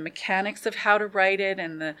of it and the mechanics of how to write it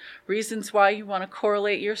and the reasons why you want to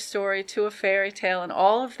correlate your story to a fairy tale and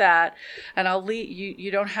all of that. And I'll lead you.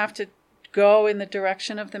 You don't have to go in the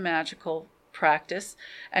direction of the magical practice,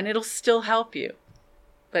 and it'll still help you.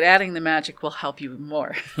 But adding the magic will help you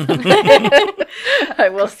more. I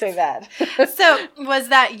will say that. So was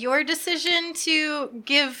that your decision to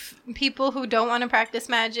give people who don't want to practice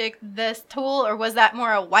magic this tool, or was that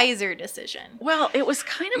more a Wiser decision? Well, it was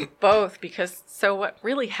kind of both, because so what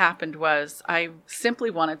really happened was I simply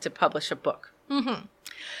wanted to publish a book.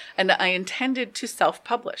 And I intended to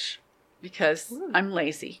self-publish because I'm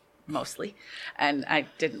lazy. Mostly. And I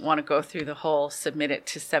didn't want to go through the whole submit it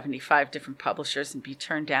to 75 different publishers and be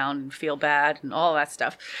turned down and feel bad and all that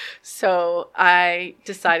stuff. So I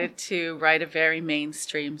decided to write a very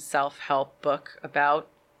mainstream self-help book about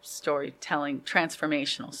storytelling,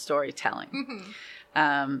 transformational storytelling.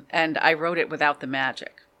 And I wrote it without the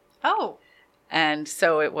magic. Oh. And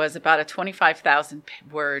so it was about a 25,000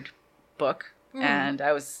 word book. And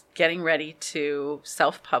I was getting ready to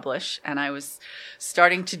self-publish, and I was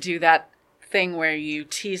starting to do that thing where you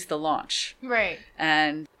tease the launch. Right.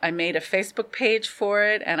 And I made a Facebook page for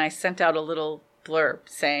it, and I sent out a little blurb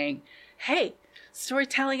saying, hey,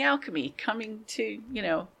 Storytelling Alchemy coming to,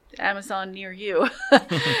 Amazon near you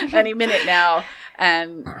any minute now.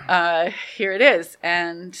 And here it is.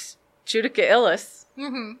 And Judika Illes,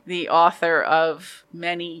 the author of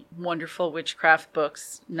many wonderful witchcraft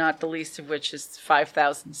books, not the least of which is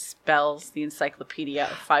 5,000 Spells, the encyclopedia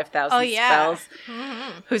of 5,000 spells,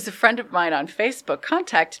 who's a friend of mine on Facebook,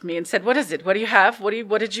 contacted me and said, what is it? What do you have? What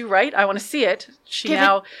did you write? I want to see it.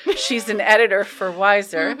 She's an editor for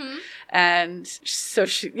Wiser. And so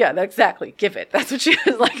exactly. Give it. That's what she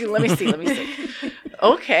was like. Let me see.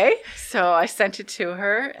 Okay. So I sent it to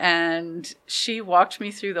her, and she walked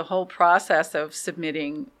me through the whole process of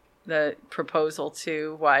submitting the proposal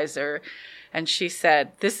to Wiser. And she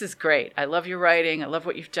said, this is great. I love your writing. I love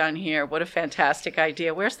what you've done here. What a fantastic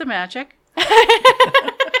idea. Where's the magic?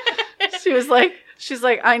 She's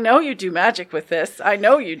like, I know you do magic with this. I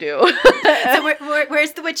know you do. So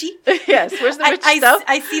where's the witchy? Yes, where's the witchy stuff?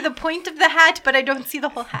 I see the point of the hat, but I don't see the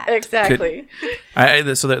whole hat. Exactly.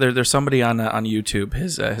 So there's somebody on YouTube.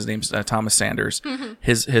 His name's Thomas Sanders.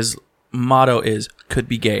 His motto is "Could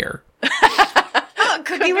be gayer."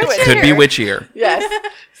 Could be witchier. Could be witchier. Yes.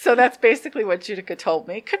 So that's basically what Judika told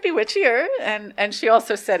me. Could be witchier, and she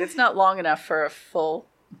also said it's not long enough for a full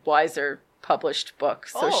Wiser published book.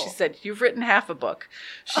 So she said, you've written half a book.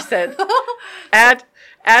 She said,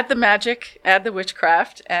 Add the magic, add the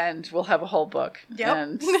witchcraft, and we'll have a whole book. Yep.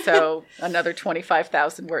 And so another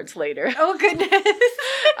 25,000 words later, Oh, goodness.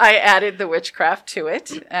 I added the witchcraft to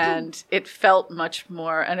it, and it felt much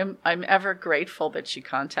more. And I'm ever grateful that she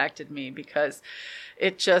contacted me, because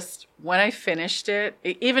it just, when I finished it,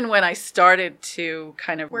 even when I started to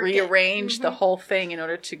kind of rearrange the whole thing in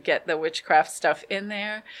order to get the witchcraft stuff in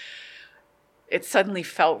there, it suddenly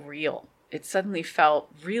felt real. It suddenly felt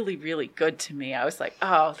really, really good to me. I was like,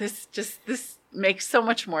 oh, this makes so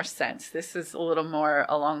much more sense. This is a little more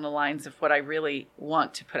along the lines of what I really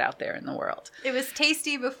want to put out there in the world. It was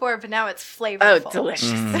tasty before, but now it's flavorful. Oh,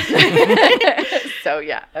 delicious. So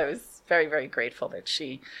yeah, I was very, very grateful that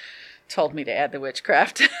she told me to add the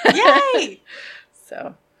witchcraft. Yay!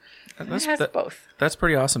 So it has both. That's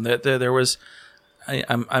pretty awesome. There was,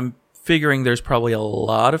 I'm figuring there's probably a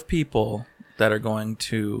lot of people that are going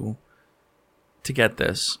to get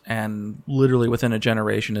this, and literally within a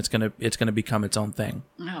generation, it's gonna become its own thing.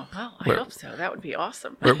 Oh well, I hope so. That would be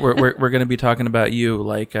awesome. We're gonna be talking about you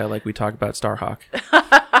like we talk about Starhawk.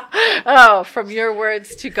 Oh, from your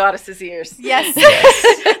words to Goddess's ears. Yes.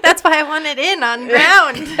 That's why I want it in on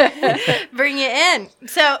ground. Bring it in.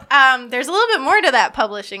 So there's a little bit more to that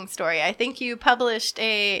publishing story. I think you published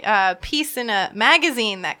a piece in a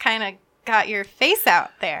magazine that kind of got your face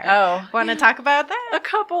out there. Oh. Want to talk about that? A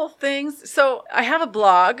couple things. So I have a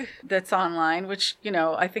blog that's online, which,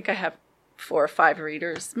 I think I have 4 or 5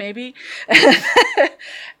 readers maybe.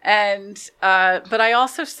 And but I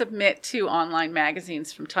also submit to online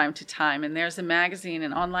magazines from time to time. And there's an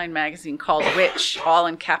online magazine called Witch, all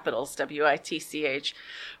in capitals, WITCH,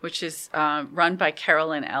 which is run by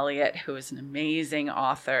Carolyn Elliott, who is an amazing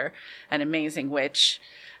author, an amazing witch,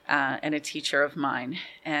 and a teacher of mine.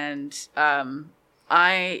 And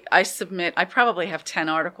I submit, I probably have 10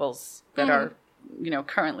 articles that are,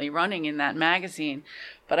 currently running in that magazine.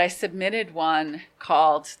 But I submitted one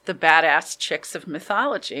called The Badass Chicks of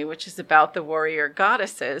Mythology, which is about the warrior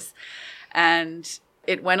goddesses. And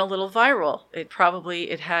it went a little viral.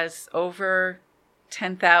 It has over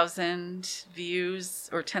 10,000 views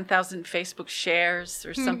or 10,000 Facebook shares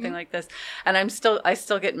or something like this. And I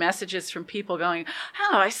still get messages from people going,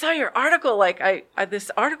 "Oh, I saw your article. Like this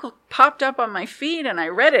article popped up on my feed and I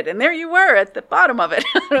read it, and there you were at the bottom of it."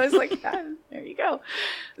 And I was like, there you go.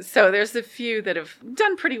 So there's a few that have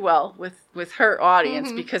done pretty well with her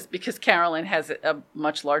audience because Carolyn has a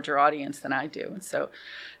much larger audience than I do. And so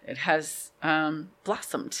it has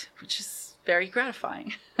blossomed, which is very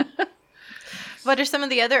gratifying. What are some of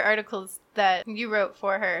the other articles that you wrote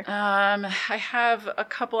for her? I have a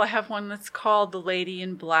couple. I have one that's called The Lady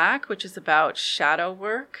in Black, which is about shadow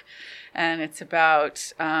work. And it's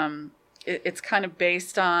about, it's kind of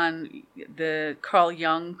based on the Carl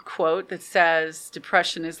Jung quote that says,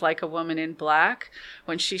 "Depression is like a woman in black.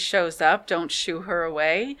 When she shows up, don't shoo her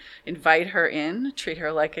away. Invite her in, treat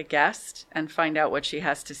her like a guest, and find out what she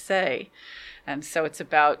has to say." And so it's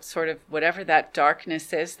about sort of whatever that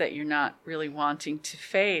darkness is that you're not really wanting to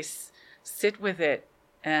face, sit with it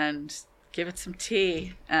and give it some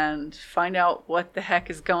tea and find out what the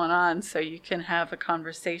heck is going on so you can have a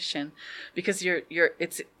conversation, because your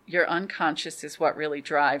unconscious is what really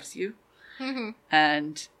drives you.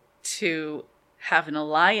 And to have an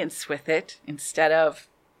alliance with it instead of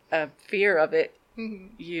a fear of it,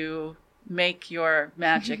 you make your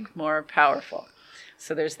magic more powerful.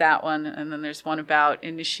 So there's that one, and then there's one about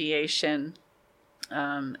initiation,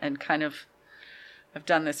 and kind of, I've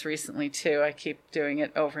done this recently too. I keep doing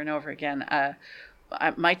it over and over again.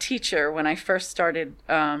 My teacher, when I first started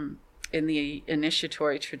in the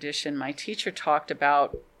initiatory tradition, my teacher talked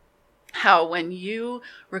about how when you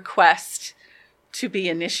request to be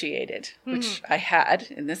initiated, which I had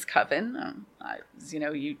in this coven,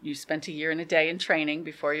 you spent a year and a day in training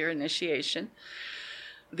before your initiation.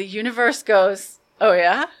 The universe goes, "Oh,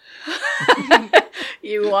 yeah?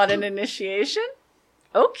 You want an initiation?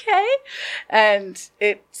 Okay." And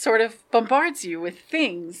it sort of bombards you with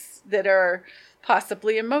things that are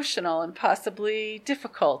possibly emotional and possibly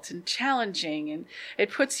difficult and challenging. And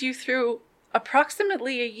it puts you through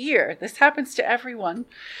approximately a year. This happens to everyone.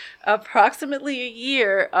 Approximately a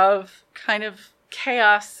year of kind of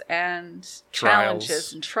chaos and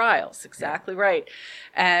challenges and trials. Exactly right.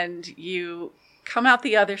 And you come out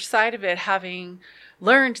the other side of it having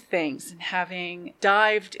learned things and having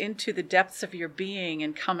dived into the depths of your being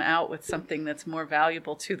and come out with something that's more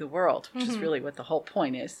valuable to the world, which is really what the whole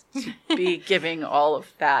point is, to be giving all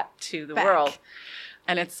of that to the world.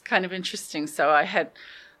 And it's kind of interesting. So I had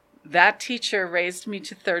that teacher raised me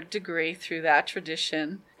to 3rd degree through that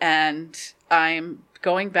tradition, and I'm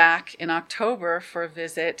going back in October for a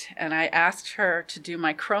visit, and I asked her to do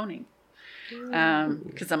my croning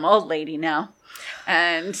because I'm an old lady now.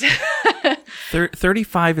 And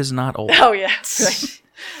 35 is not old. oh yeah, right.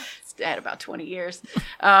 I had about 20 years.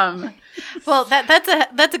 Well,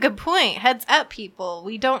 that's a good point. Heads up, people.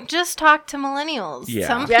 We don't just talk to millennials. Yeah.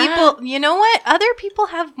 Some Yeah. people, you know what? Other people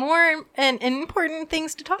have more and important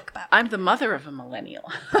things to talk about. I'm the mother of a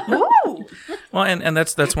millennial. Ooh. Well, and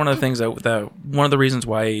that's one of the things that one of the reasons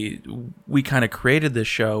why we kind of created this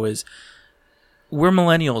show is we're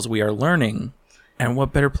millennials. We are learning, and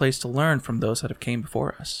what better place to learn from those that have came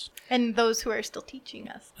before us? And those who are still teaching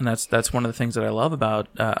us. And that's one of the things that I love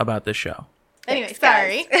about this show. Anyway, Thanks,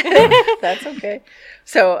 sorry. guys. That's okay.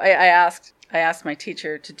 So I asked my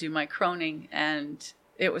teacher to do my croning, and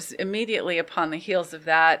it was immediately upon the heels of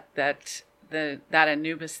that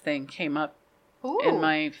Anubis thing came up Ooh. in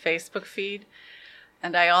my Facebook feed.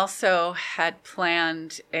 And I also had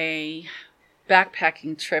planned a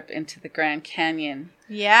backpacking trip into the Grand Canyon,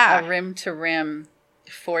 Yeah. a rim to rim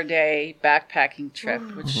 4-day backpacking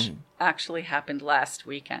trip, which actually happened last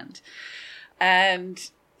weekend. And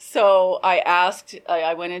so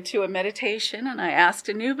I went into a meditation and I asked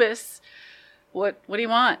Anubis, what do you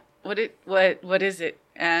want? What is it?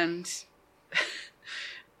 And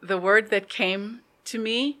the word that came to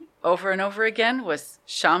me over and over again was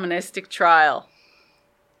shamanistic trial.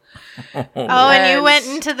 Oh, and you And- went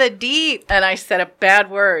into the deep. And I said a bad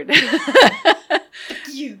word.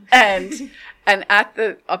 And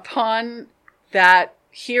upon that,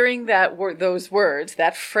 hearing those words,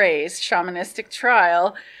 that phrase, shamanistic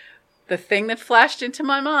trial, the thing that flashed into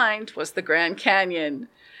my mind was the Grand Canyon.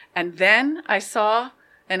 And then I saw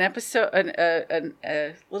an episode,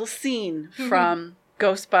 a little scene from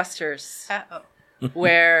Ghostbusters Uh-oh.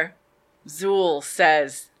 where Zool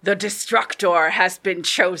says, "The Destructor has been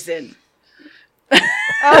chosen."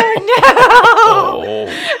 Oh,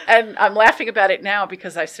 Oh. And I'm laughing about it now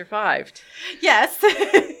because I survived. no. Yes.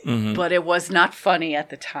 Mhm. But it was not funny at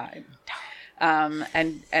the time.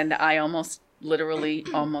 And I literally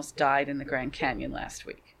almost died in the Grand Canyon last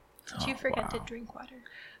week. Did you forget to drink water?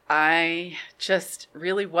 I just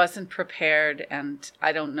really wasn't prepared, and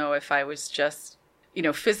I don't know if I was just,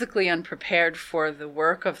 physically unprepared for the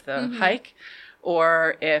work of the hike,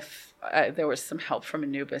 or if there was some help from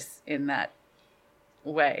Anubis in that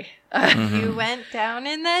way. You went down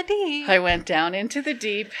in the deep. I went down into the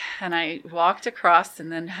deep and I walked across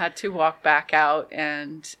and then had to walk back out.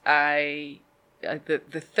 And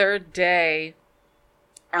the third day,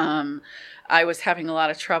 I was having a lot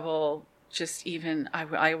of trouble. Just even,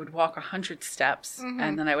 I would walk 100 steps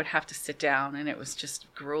and then I would have to sit down, and it was just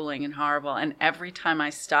grueling and horrible. And every time I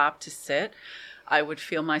stopped to sit, I would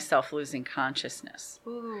feel myself losing consciousness.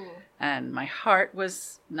 Ooh. And my heart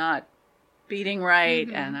was not beating right,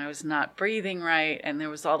 and I was not breathing right, and there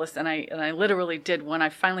was all this, and I literally did, when I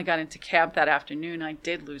finally got into camp that afternoon, I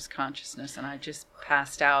did lose consciousness, and I just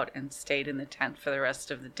passed out and stayed in the tent for the rest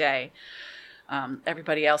of the day.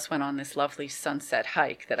 Everybody else went on this lovely sunset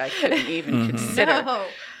hike that I couldn't even consider. No.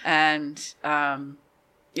 And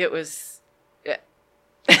it was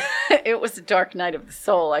it was a dark night of the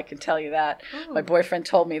soul, I can tell you that. Ooh. My boyfriend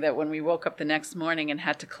told me that when we woke up the next morning and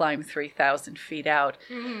had to climb 3,000 feet out,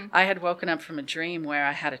 I had woken up from a dream where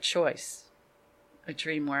I had a choice. A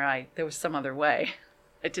dream where there was some other way.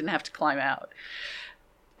 I didn't have to climb out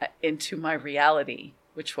into my reality,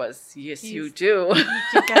 which was, yes, you do.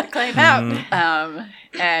 You got to climb out.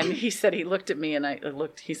 And he said, he looked at me and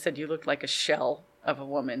he said, you looked like a shell of a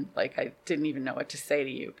woman. Like I didn't even know what to say to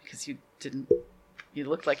you because you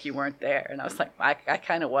looked like you weren't there. And I was like, I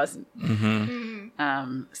kind of wasn't.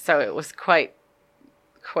 So it was quite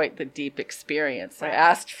the deep experience. I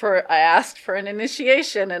asked for an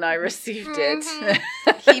initiation and I received it.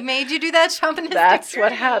 He made you do that shamanistic That's what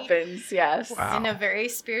journey. happens. Yes. Wow. In a very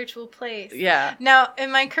spiritual place. Yeah. Now,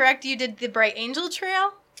 am I correct? You did the Bright Angel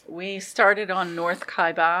Trail? We started on North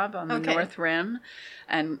Kaibab on the Okay. North Rim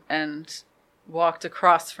and walked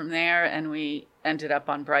across from there, and we ended up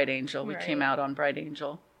on Bright Angel. We came Right. out on Bright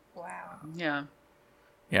Angel. Wow. Yeah.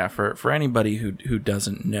 Yeah, for anybody who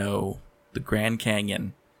doesn't know, the Grand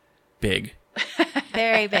Canyon, big,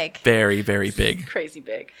 Very big. very, very big. Crazy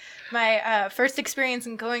big. My first experience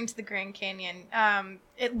in going to the Grand Canyon,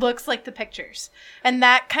 it looks like the pictures. And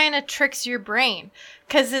that kind of tricks your brain.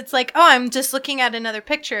 Because it's like, oh, I'm just looking at another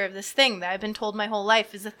picture of this thing that I've been told my whole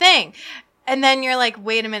life is a thing. And then you're like,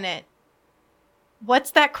 wait a minute.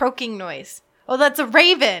 What's that croaking noise? Oh, that's a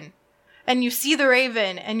raven. And you see the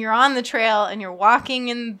raven, and you're on the trail, and you're walking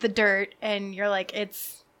in the dirt, and you're like,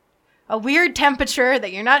 it's a weird temperature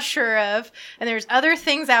that you're not sure of. And there's other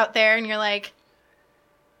things out there, and you're like,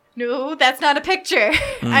 no, that's not a picture.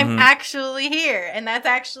 I'm actually here. And that's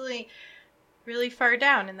actually really far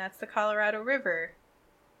down. And that's the Colorado River.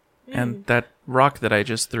 And that rock that I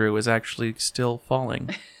just threw is actually still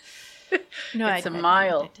falling. No, It's a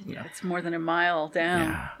mile. It's more than a mile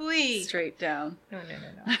down. Yeah. Straight down. No.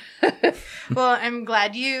 Well, I'm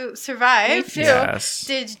glad you survived. Me too. Yes.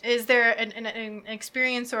 Is there an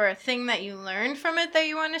experience or a thing that you learned from it that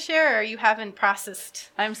you want to share, or you haven't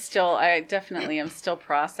processed? I definitely am still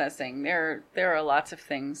processing. There are lots of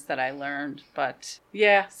things that I learned, but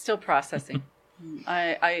yeah, still processing.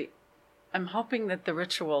 I'm hoping that the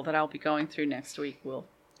ritual that I'll be going through next week will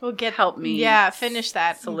help me. Finish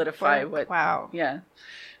that. Solidify work. what. Wow. Yeah.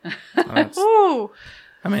 Ooh.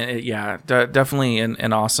 I mean, definitely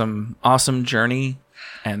an awesome journey,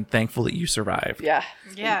 and thankful that you survived. Yeah.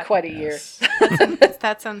 It's been quite a year.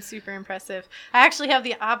 That sounds super impressive. I actually have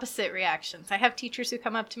the opposite reactions. I have teachers who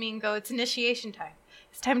come up to me and go, "It's initiation time.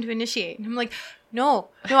 It's time to initiate." And I'm like, no,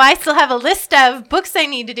 I still have a list of books I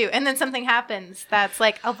need to do. And then something happens that's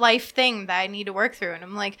like a life thing that I need to work through. And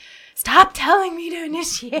I'm like, stop telling me to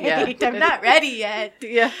initiate. Yeah. I'm not ready yet.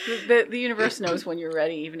 Yeah. The universe knows when you're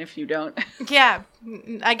ready, even if you don't. Yeah.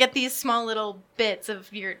 I get these small little bits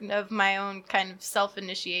of my own kind of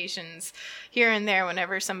self-initiations here and there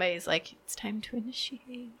whenever somebody's like, it's time to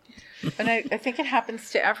initiate. And I think it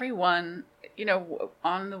happens to everyone,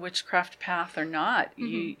 on the witchcraft path or not.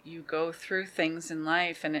 You go through things in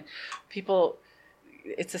life, and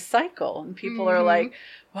it's a cycle, and people are like,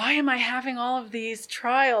 why am I having all of these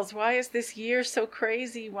trials? Why is this year so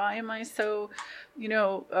crazy? Why am I so,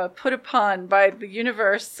 put upon by the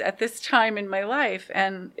universe at this time in my life?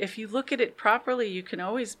 And if you look at it properly, you can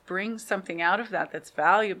always bring something out of that that's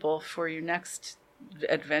valuable for your next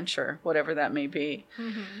adventure, whatever that may be.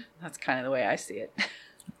 That's kind of the way I see it.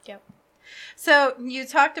 Yep. So you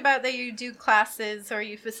talked about that you do classes or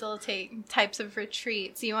you facilitate types of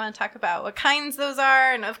retreats. You want to talk about what kinds those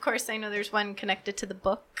are? And of course, I know there's one connected to the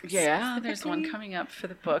book. Yeah, there's one coming up for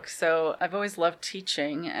the book. So I've always loved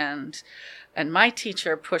teaching, and my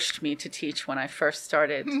teacher pushed me to teach when I first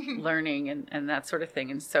started learning and that sort of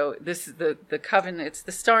thing. And so this is the coven. It's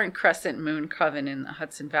the Star and Crescent Moon Coven in the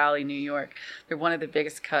Hudson Valley, New York. They're one of the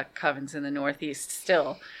biggest covens in the Northeast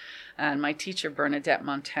still. And my teacher, Bernadette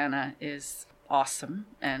Montana, is awesome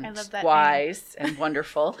and wise and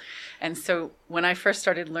wonderful. And so when I first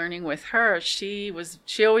started learning with her, she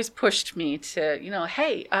always pushed me to,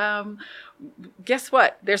 hey, guess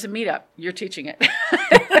what? There's a meetup. You're teaching it.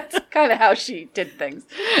 That's kind of how she did things.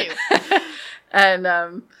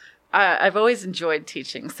 And I've always enjoyed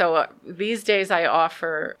teaching. So these days I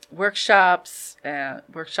offer workshops in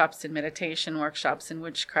meditation, workshops in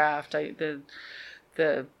witchcraft.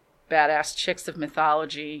 The Badass Chicks of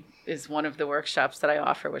Mythology is one of the workshops that I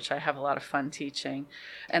offer, which I have a lot of fun teaching.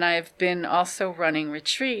 And I've been also running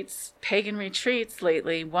retreats, pagan retreats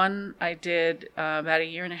lately. One I did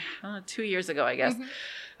about 2 years ago, I guess.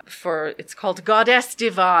 It's called Goddess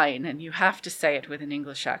Divine, and you have to say it with an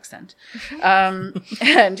English accent. And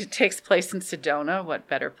it takes place in Sedona. What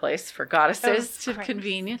better place for goddesses to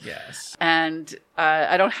convene? Yes. And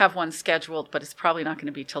I don't have one scheduled, but it's probably not going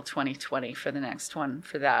to be till 2020 for the next one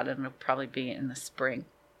for that, and it'll probably be in the spring.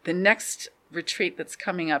 The next retreat that's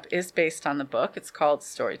coming up is based on the book. It's called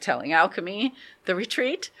Storytelling Alchemy, the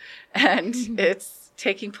retreat, and it's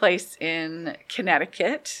taking place in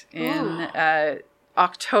Connecticut in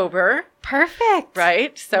October. Perfect.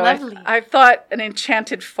 Right? So lovely. I thought an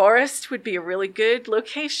enchanted forest would be a really good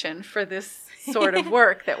location for this sort of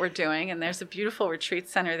work that we're doing. And there's a beautiful retreat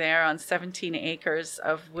center there on 17 acres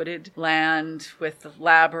of wooded land with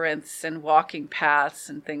labyrinths and walking paths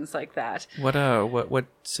and things like that. What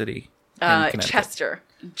city? In Chester,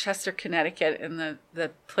 Connecticut, and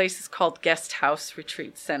the place is called Guest House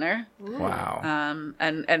Retreat Center. Ooh. Wow.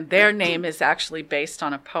 And their name is actually based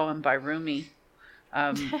on a poem by Rumi.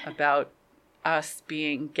 About us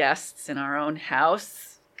being guests in our own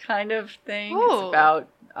house kind of thing. Ooh. It's about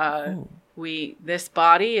this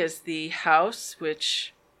body is the house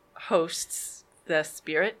which hosts the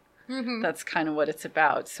spirit. That's kind of what it's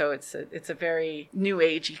about. So it's a very new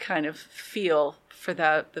agey kind of feel for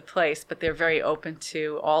the place, but they're very open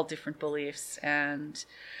to all different beliefs, and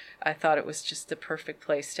I thought it was just the perfect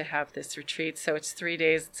place to have this retreat. So it's 3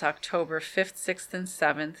 days. It's October 5th, 6th, and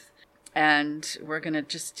 7th. And we're going to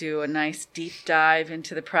just do a nice deep dive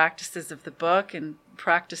into the practices of the book and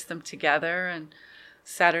practice them together. And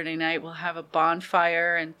Saturday night we'll have a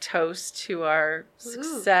bonfire and toast to our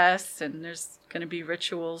success. And there's going to be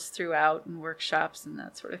rituals throughout and workshops and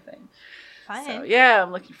that sort of thing. Fun. So, yeah,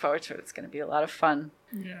 I'm looking forward to it. It's going to be a lot of fun.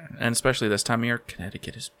 Yeah. And especially this time of year,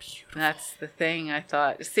 Connecticut is beautiful. That's the thing. I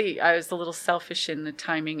thought. See, I was a little selfish in the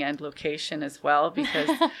timing and location as well, because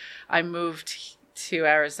I moved to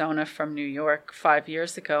Arizona from New York 5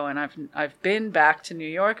 years ago, and I've been back to New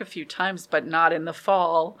York a few times, but not in the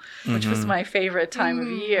fall, which was my favorite time of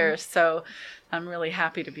year. So I'm really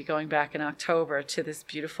happy to be going back in October to this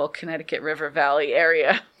beautiful Connecticut River Valley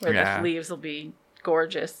area where the leaves will be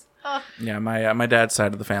gorgeous. Oh. Yeah, my dad's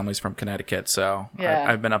side of the family's from Connecticut, so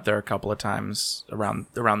I've been up there a couple of times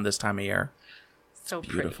around this time of year. So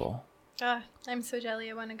Beautiful. Oh, I'm so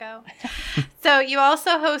jelly. I want to go. So you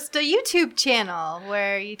also host a YouTube channel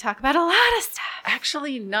where you talk about a lot of stuff.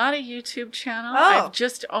 Actually, not a YouTube channel. Oh. I've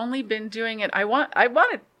just only been doing it. I want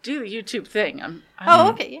to do the YouTube thing.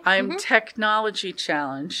 Okay. Yeah. I'm technology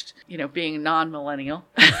challenged, being non-millennial.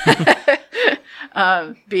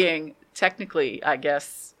 Being technically, I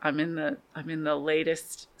guess I'm in the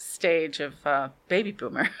latest stage of baby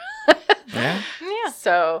boomer. Yeah. Yeah.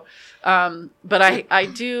 So, but I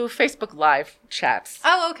do Facebook Live chats.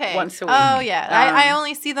 Oh, okay. Once a week. Oh, yeah. I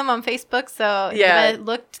only see them on Facebook, so Yeah. if it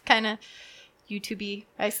looked kind of YouTube-y,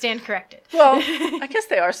 I stand corrected. Well, I guess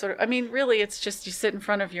they are sort of. I mean, really, it's just you sit in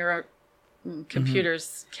front of your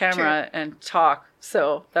computer's camera and talk.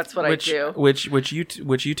 So that's what I do. Which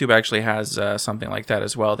YouTube actually has something like that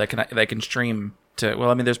as well. That can stream to. Well,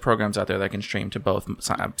 I mean, there's programs out there that can stream to both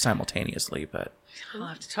simultaneously, but I'll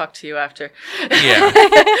have to talk to you after. yeah.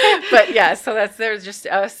 But yeah, so there's just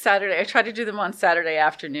Saturday. I try to do them on Saturday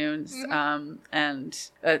afternoons, and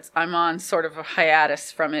I'm on sort of a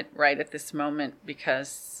hiatus from it right at this moment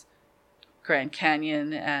because Grand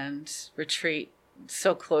Canyon and Retreat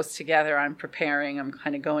so close together. I'm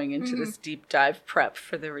kind of going into this deep dive prep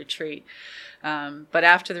for the retreat. But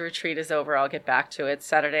after the retreat is over, I'll get back to it.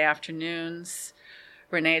 Saturday afternoons,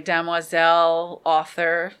 Renee Damoiselle,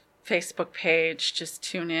 author, Facebook page. Just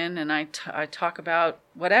tune in and I talk about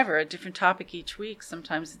whatever, a different topic each week.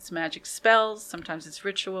 Sometimes it's magic spells, sometimes it's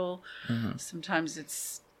ritual, sometimes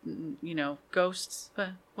it's ghosts, but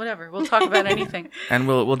whatever. We'll talk about anything. And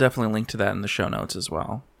we'll definitely link to that in the show notes as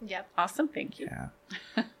well. Yep. Awesome, thank you. Yeah.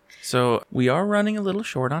 So we are running a little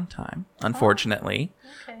short on time, unfortunately.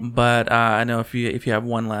 Okay. But I know if you have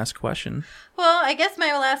one last question. Well, I guess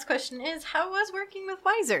my last question is, how was working with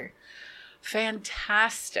Wiser?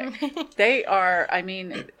 Fantastic. They are,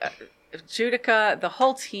 Judica, the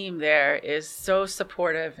whole team there is so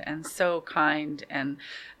supportive and so kind. And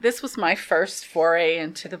this was my first foray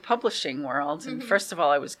into the publishing world. And first of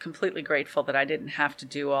all, I was completely grateful that I didn't have to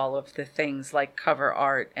do all of the things like cover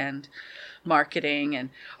art and marketing and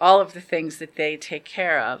all of the things that they take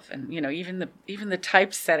care of. And, even the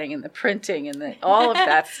typesetting and the printing and all of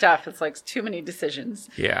that stuff. It's like too many decisions.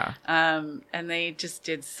 Yeah. And they just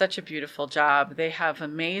did such a beautiful job. They have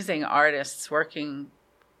amazing artists working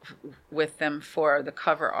with them for the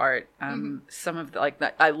cover art. Some of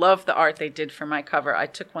I love the art they did for my cover. I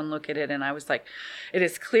took one look at it and I was like, it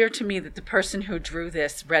is clear to me that the person who drew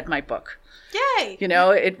this read my book. Yay!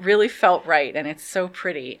 It really felt right, and it's so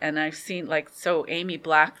pretty. And I've seen Amy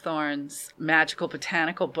Blackthorn's magical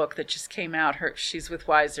botanical book that just came out. She's with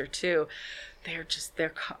Wiser too. Their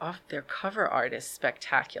cover art is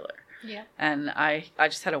spectacular. Yeah. And I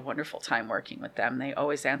just had a wonderful time working with them. They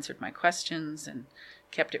always answered my questions and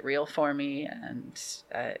kept it real for me. And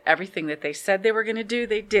everything that they said they were going to do,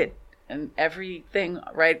 they did. And everything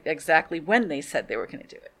right exactly when they said they were going to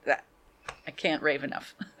do it. That I can't rave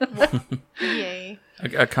enough. Yay.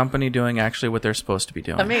 A company doing actually what they're supposed to be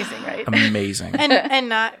doing. Amazing, right? Amazing. and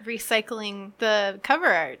not recycling the cover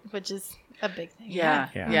art, which is a big thing.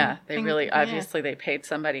 Yeah. They really, obviously they paid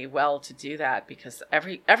somebody well to do that, because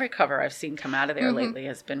every cover I've seen come out of there lately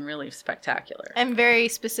has been really spectacular. And very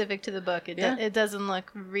specific to the book. It doesn't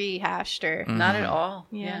look rehashed or... Not at all.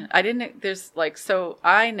 Yeah. I didn't, so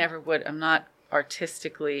I never would, I'm not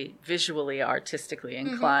visually artistically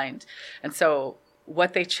inclined. And so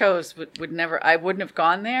what they chose would never, I wouldn't have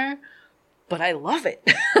gone there, but I love it.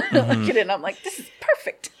 Look at it and I'm like, this is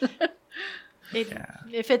perfect.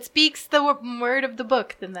 If it speaks the word of the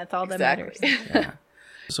book, then that's all that matters. Yeah.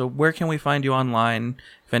 So where can we find you online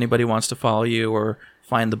if anybody wants to follow you or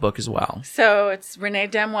find the book as well? So it's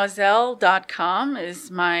reneedamoiselle.com is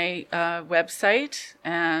my website,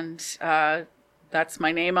 and that's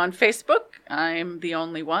my name on Facebook. I'm the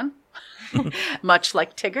only one, much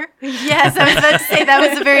like Tigger. Yes, I was about to say that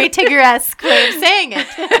was a very Tigger-esque way of saying it.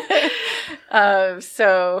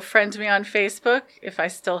 So friend me on Facebook if I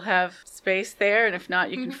still have space there, and if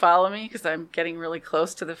not, you can follow me because I'm getting really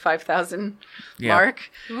close to the 5,000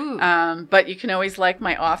 mark. But you can always like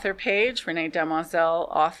my author page, Renee Damoiselle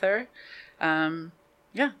author.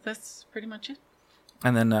 That's pretty much it.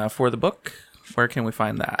 And then for the book, where can we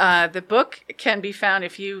find that? The book can be found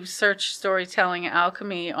if you search Storytelling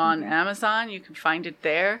Alchemy on Amazon. You can find it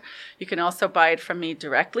there. You can also buy it from me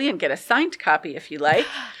directly and get a signed copy if you like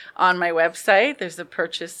on my website. There's a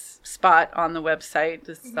purchase spot on the website.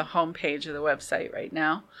 This is the homepage of the website right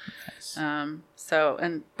now. Nice.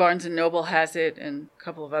 And Barnes & Noble has it, and a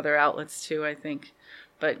couple of other outlets too, I think.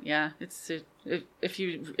 But yeah, if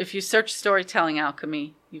you search Storytelling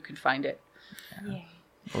Alchemy, you can find it. Yeah.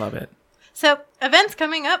 Love it. So, events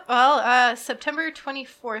coming up. Well, September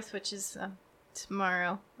 24th, which is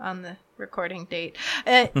tomorrow on the recording date,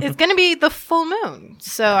 is going to be the full moon.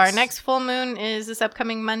 So, our next full moon is this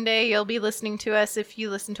upcoming Monday. You'll be listening to us. If you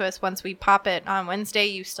listen to us once we pop it on Wednesday,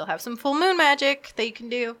 you still have some full moon magic that you can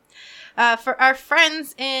do. For our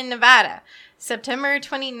friends in Nevada, September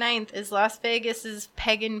 29th is Las Vegas's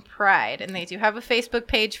Pagan Pride, and they do have a Facebook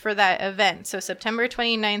page for that event. So September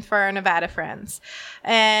 29th for our Nevada friends.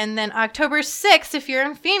 And then October 6th, if you're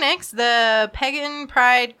in Phoenix, the Pagan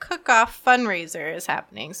Pride Cook-Off fundraiser is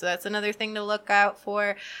happening. So that's another thing to look out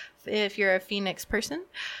for if you're a Phoenix person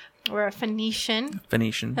or a Phoenician. A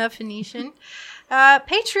Phoenician.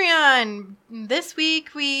 Patreon. This week,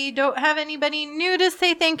 we don't have anybody new to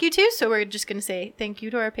say thank you to, so we're just going to say thank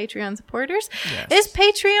you to our Patreon supporters. Yes. Is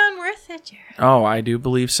Patreon worth it, Jared? Oh, I do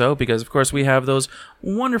believe so, because, of course, we have those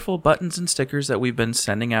wonderful buttons and stickers that we've been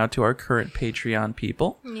sending out to our current Patreon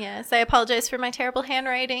people. Yes, I apologize for my terrible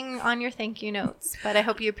handwriting on your thank you notes, but I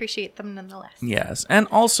hope you appreciate them nonetheless. Yes, and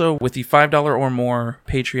also with the $5 or more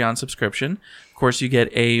Patreon subscription, of course, you get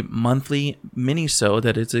a monthly mini-sode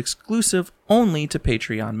that is exclusive only to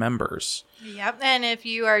Patreon members. Yep, and if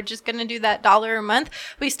you are just going to do that $1 a month,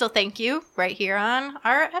 we still thank you right here on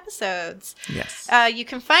our episodes. Yes. You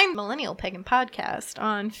can find Millennial Pagan Podcast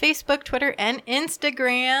on Facebook, Twitter, and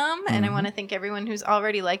Instagram. And I want to thank everyone who's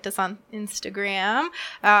already liked us on Instagram.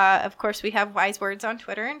 Of course, we have Wise Words on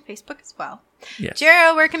Twitter and Facebook as well. Yes.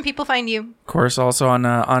 Jero, where can people find you? Of course, also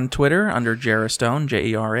on Twitter under Jerastone,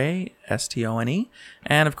 Jerastone.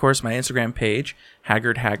 And of course, my Instagram page,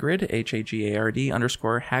 Hagrid, Hagrid,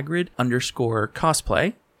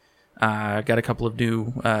 _Hagrid_cosplay. Got a couple of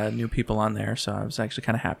new people on there, so I was actually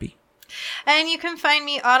kind of happy. And you can find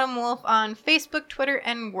me, Autumn Wolf, on Facebook, Twitter,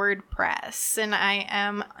 and WordPress. And I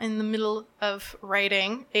am in the middle of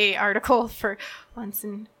writing a article for once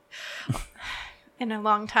in a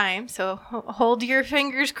long time. So hold your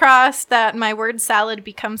fingers crossed that my word salad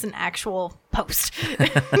becomes an actual post.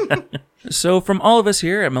 So from all of us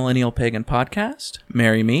here at Millennial Pagan Podcast,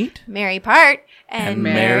 merry meet, merry part, and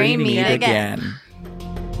merry meet again.